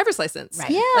have a driver's license.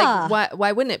 Right. Yeah. Like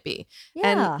why wouldn't it be?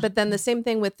 Yeah. But then the same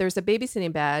thing with there's a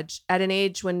babysitting badge at an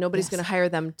age when nobody's going to hire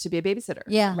them to be a babysitter.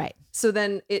 Yeah. Right. So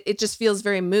then it just feels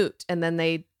very moot. And then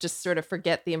they just sort of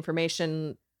forget the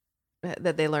information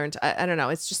that they learned. I don't know.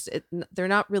 It's just, they're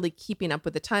not really keeping up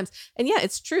with the times. And yeah,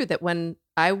 it's true that when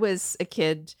I was a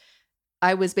kid,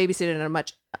 I was babysitting at a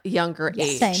much younger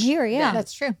age. Same here. Yeah.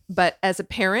 That's true. But as a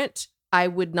parent, I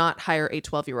would not hire a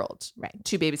 12-year-old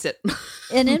to babysit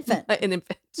an infant. An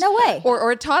infant. No way.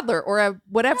 Or a toddler or a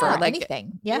whatever. Yeah, like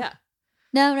anything. Yeah.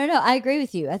 No. I agree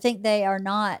with you. I think they are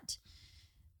not.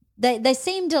 They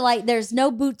seem to like there's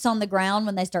no boots on the ground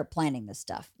when they start planning this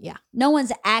stuff. Yeah. No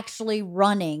one's actually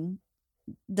running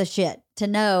the shit to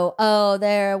know, oh,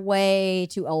 they're way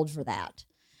too old for that.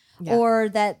 Yeah. Or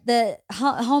that the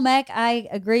home ec, I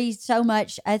agree so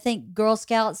much. I think Girl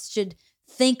Scouts should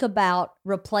think about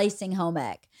replacing home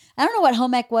ec. I don't know what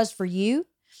home ec was for you,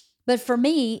 but for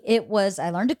me, it was I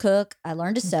learned to cook, I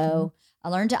learned to sew, I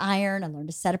learned to iron, I learned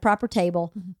to set a proper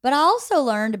table, but I also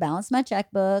learned to balance my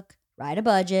checkbook, write a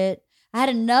budget. I had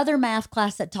another math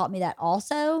class that taught me that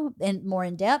also, and more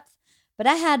in depth. But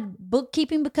I had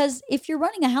bookkeeping because if you're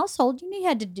running a household, you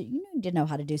need to know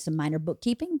how to do some minor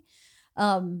bookkeeping.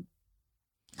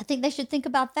 I think they should think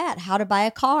about that: how to buy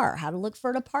a car, how to look for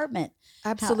an apartment.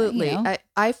 Absolutely. How, you know.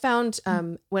 I found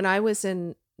when I was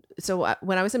in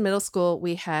middle school,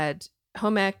 we had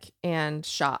home ec and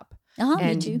shop.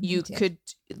 And you could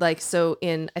I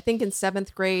think in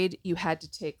 7th grade, you had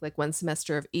to take like one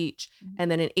semester of each.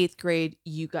 And then in 8th grade,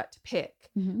 you got to pick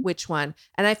which one.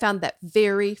 And I found that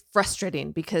very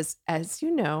frustrating because, as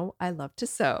you know, I love to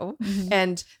sew.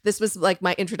 And this was like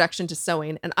my introduction to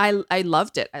sewing. And I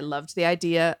loved it. I loved the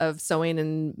idea of sewing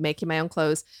and making my own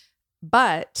clothes.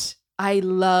 But I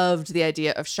loved the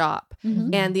idea of shop.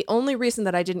 And the only reason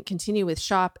that I didn't continue with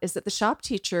shop is that the shop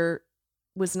teacher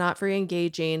was not very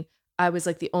engaging. I was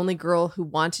like the only girl who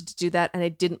wanted to do that. And I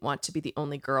didn't want to be the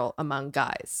only girl among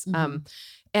guys.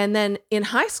 And then in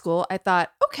high school, I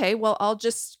thought, okay, well, I'll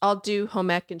do home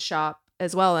ec and shop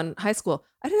as well in high school.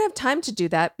 I didn't have time to do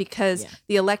that because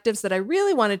the electives that I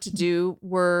really wanted to do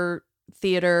were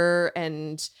theater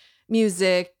and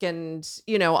music and,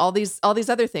 you know, all these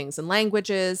other things and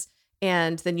languages.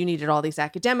 And then you needed all these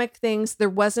academic things. There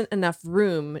wasn't enough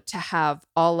room to have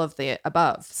all of the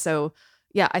above. So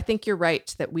yeah, I think you're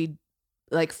right that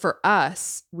for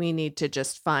us, we need to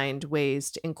just find ways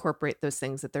to incorporate those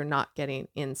things that they're not getting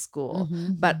in school.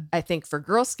 But I think for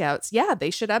Girl Scouts, yeah, they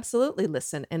should absolutely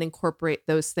listen and incorporate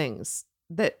those things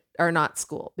that are not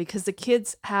school because the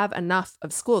kids have enough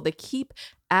of school. They keep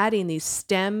adding these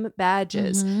STEM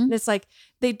badges. And it's like,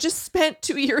 they just spent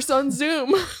 2 years on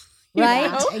Zoom.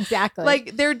 Right? know? Exactly.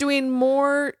 Like they're doing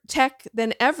more tech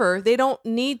than ever. They don't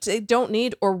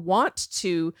need or want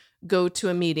to go to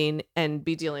a meeting and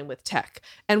be dealing with tech.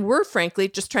 And we're frankly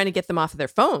just trying to get them off of their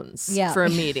phones for a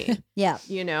meeting.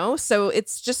 You know? So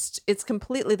it's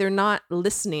completely, they're not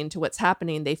listening to what's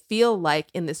happening. They feel like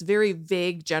in this very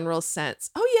vague general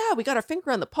sense, oh yeah, we got our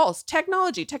finger on the pulse.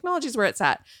 Technology's where it's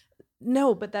at.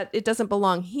 No, but that it doesn't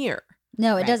belong here.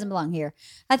 No, it doesn't belong here.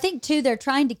 I think too, they're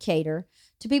trying to cater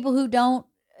to people who don't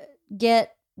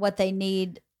get what they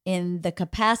need in the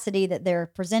capacity that they're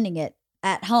presenting it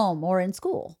at home or in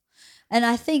school. And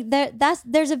I think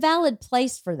there's a valid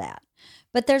place for that.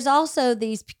 But there's also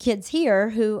these kids here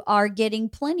who are getting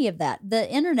plenty of that. The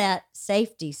internet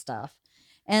safety stuff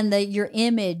and your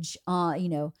image,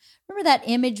 remember that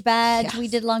image badge we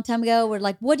did a long time ago? Where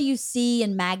like, what do you see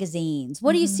in magazines?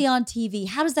 What do you see on TV?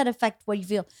 How does that affect what you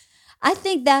feel? I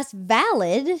think that's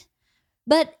valid,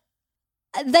 but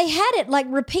they had it like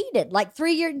repeated, like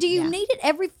 3 years. Do you need it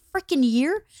every freaking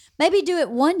year? Maybe do it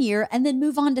 1 year and then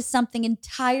move on to something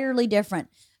entirely different.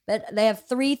 But they have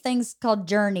 3 things called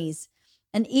journeys,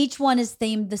 and each one is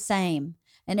themed the same.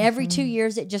 And every 2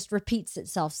 years, it just repeats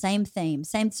itself. Same theme,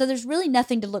 same. So there's really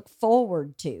nothing to look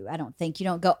forward to. I don't think you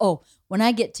don't go, oh, when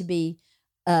I get to be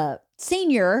a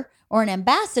senior or an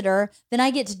ambassador, then I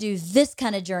get to do this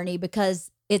kind of journey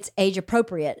because it's age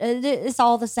appropriate. It's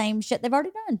all the same shit they've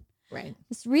already done. Right.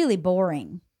 It's really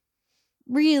boring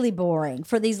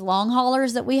for these long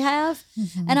haulers that we have.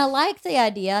 And I like the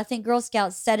idea. I think Girl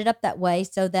Scouts set it up that way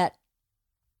so that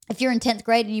if you're in 10th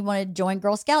grade and you want to join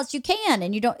Girl Scouts, you can.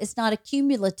 And it's not a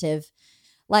cumulative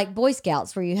like Boy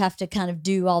Scouts where you have to kind of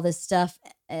do all this stuff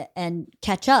and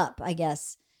catch up, I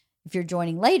guess, if you're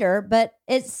joining later. But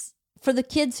it's for the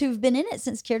kids who've been in it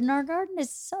since kindergarten,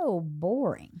 it's so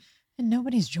boring. And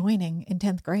nobody's joining in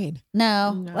 10th grade.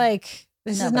 No. Like...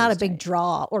 This is not a big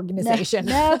draw organization.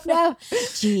 No.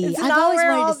 Gee, I've always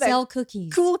wanted to sell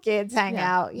cookies. Cool kids hang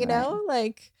out, you know?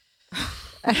 Like,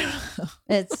 I don't know.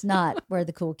 It's not where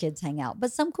the cool kids hang out,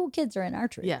 but some cool kids are in our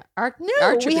troop. Yeah. Our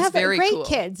troop we is have very great cool.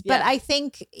 kids, but I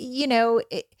think,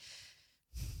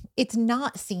 it's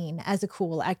not seen as a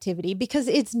cool activity because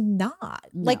it's not.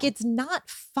 No. Like, it's not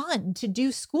fun to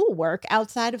do schoolwork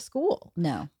outside of school.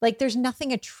 No. Like, there's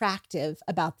nothing attractive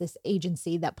about this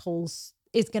agency that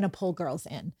is going to pull girls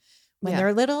in. When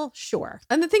they're little, sure.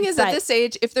 And the thing is, at this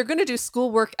age, if they're going to do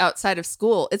schoolwork outside of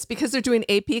school, it's because they're doing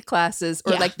AP classes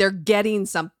or like they're getting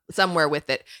somewhere with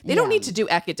it. They don't need to do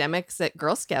academics at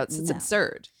Girl Scouts. It's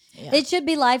absurd. Yeah. It should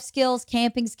be life skills,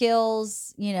 camping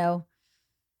skills,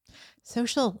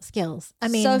 social skills. I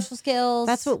mean, social skills.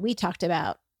 That's what we talked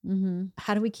about Mm-hmm.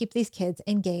 How do we keep these kids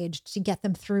engaged to get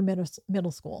them through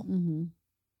middle school? Mm-hmm.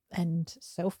 And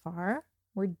so far,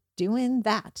 we're doing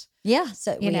that. Yeah.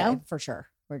 So, You know? for sure,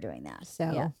 we're doing that.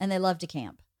 So- yeah. And they love to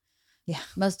camp. Yeah.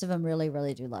 Most of them really,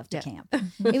 really do love to Yeah. camp,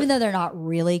 even though they're not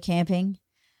really camping.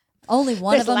 Only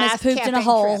one This of them has last pooped in a camping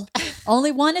hole. trip.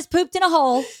 Only one has pooped in a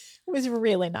hole. Was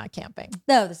really not camping.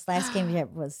 No, this last camping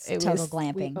trip was It total was-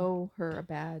 glamping. We owe her a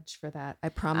badge for that. I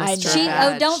promised her She a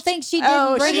badge. don't think she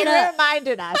didn't bring she it up.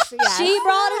 reminded us. Yes. She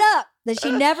brought it up that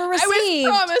she never I was received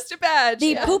promised a badge. the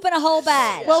yeah. poop in a hole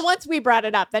badge. Well, once we brought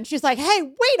it up, then she's like, "Hey,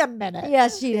 wait a minute."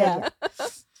 yes, she did. Yeah.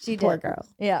 She did. Poor girl.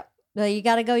 Yeah. Well, you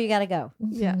gotta go. You gotta go.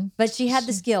 Yeah. Mhm. But she had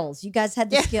the skills. You guys had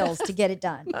the Yeah. skills to get it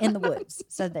done in the woods.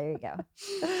 So there you go.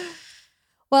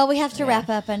 Well, we have to wrap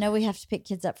up. I know we have to pick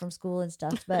kids up from school and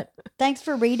stuff, but thanks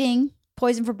for reading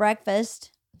Poison for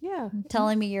Breakfast, Yeah.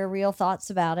 telling me your real thoughts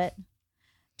about it.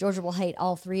 Georgia will hate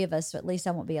all three of us, so at least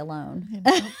I won't be alone.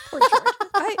 Poor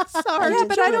George. Sorry, Yeah,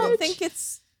 but I don't George. think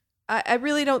it's. I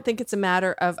really don't think it's a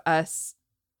matter of us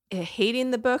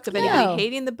hating the book, of anybody No.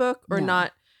 hating the book or No.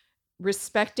 not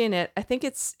respecting it. I think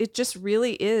it just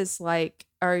really is like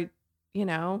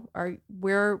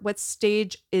what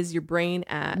stage is your brain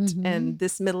at? Mhm. And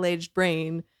this middle-aged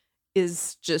brain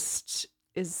is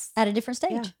At a different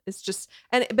stage. yeah, it's just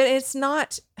but it's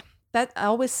not. That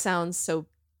always sounds so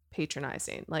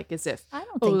patronizing, like as if I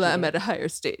don't think you I'm do. at a higher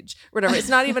stage, whatever. It's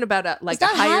not even about a It's a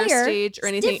not higher higher. stage or It's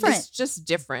anything. different. It's just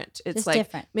different. It's Just like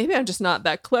different. maybe I'm just not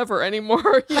that clever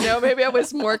anymore. Maybe I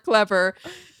was more clever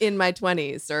in my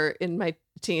 20s or in my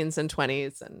teens and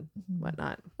 20s and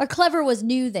whatnot. Or clever was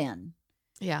new then.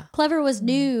 Yeah. Clever was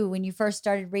new when you first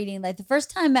started reading. Like the first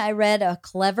time I read a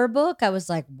clever book, I was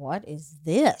like, what is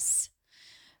this?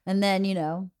 And then,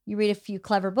 you read a few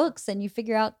clever books and you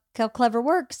figure out how clever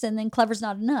works. And then clever's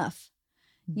not enough.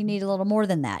 You need a little more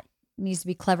than that. It needs to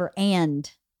be clever and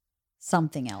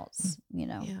something else,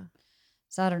 Yeah.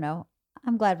 So I don't know.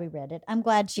 I'm glad we read it. I'm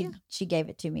glad she gave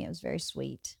it to me. It was very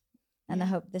sweet. And I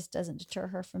hope this doesn't deter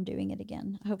her from doing it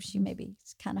again. I hope she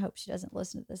hope she doesn't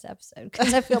listen to this episode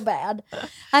because I feel bad.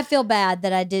 I feel bad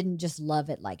that I didn't just love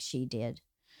it like she did.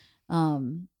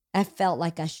 I felt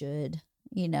like I should,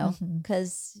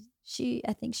 because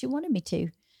I think she wanted me to.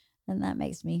 And that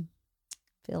makes me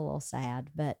feel a little sad,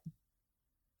 but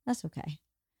that's okay.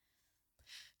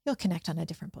 You'll connect on a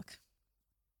different book.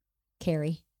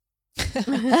 Carrie.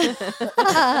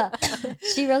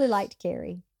 She really liked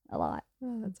Carrie a lot.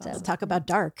 Oh, that's So- awesome. Talk about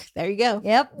dark. There you go.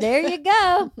 Yep, there you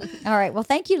go. All right. Well,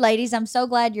 thank you, ladies. I'm so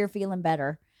glad you're feeling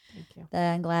better. Thank you.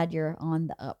 I'm glad you're on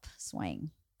the upswing.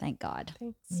 Thank God.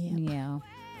 Thanks. Yeah.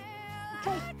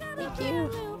 Thank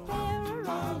you.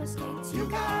 You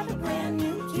gotta bring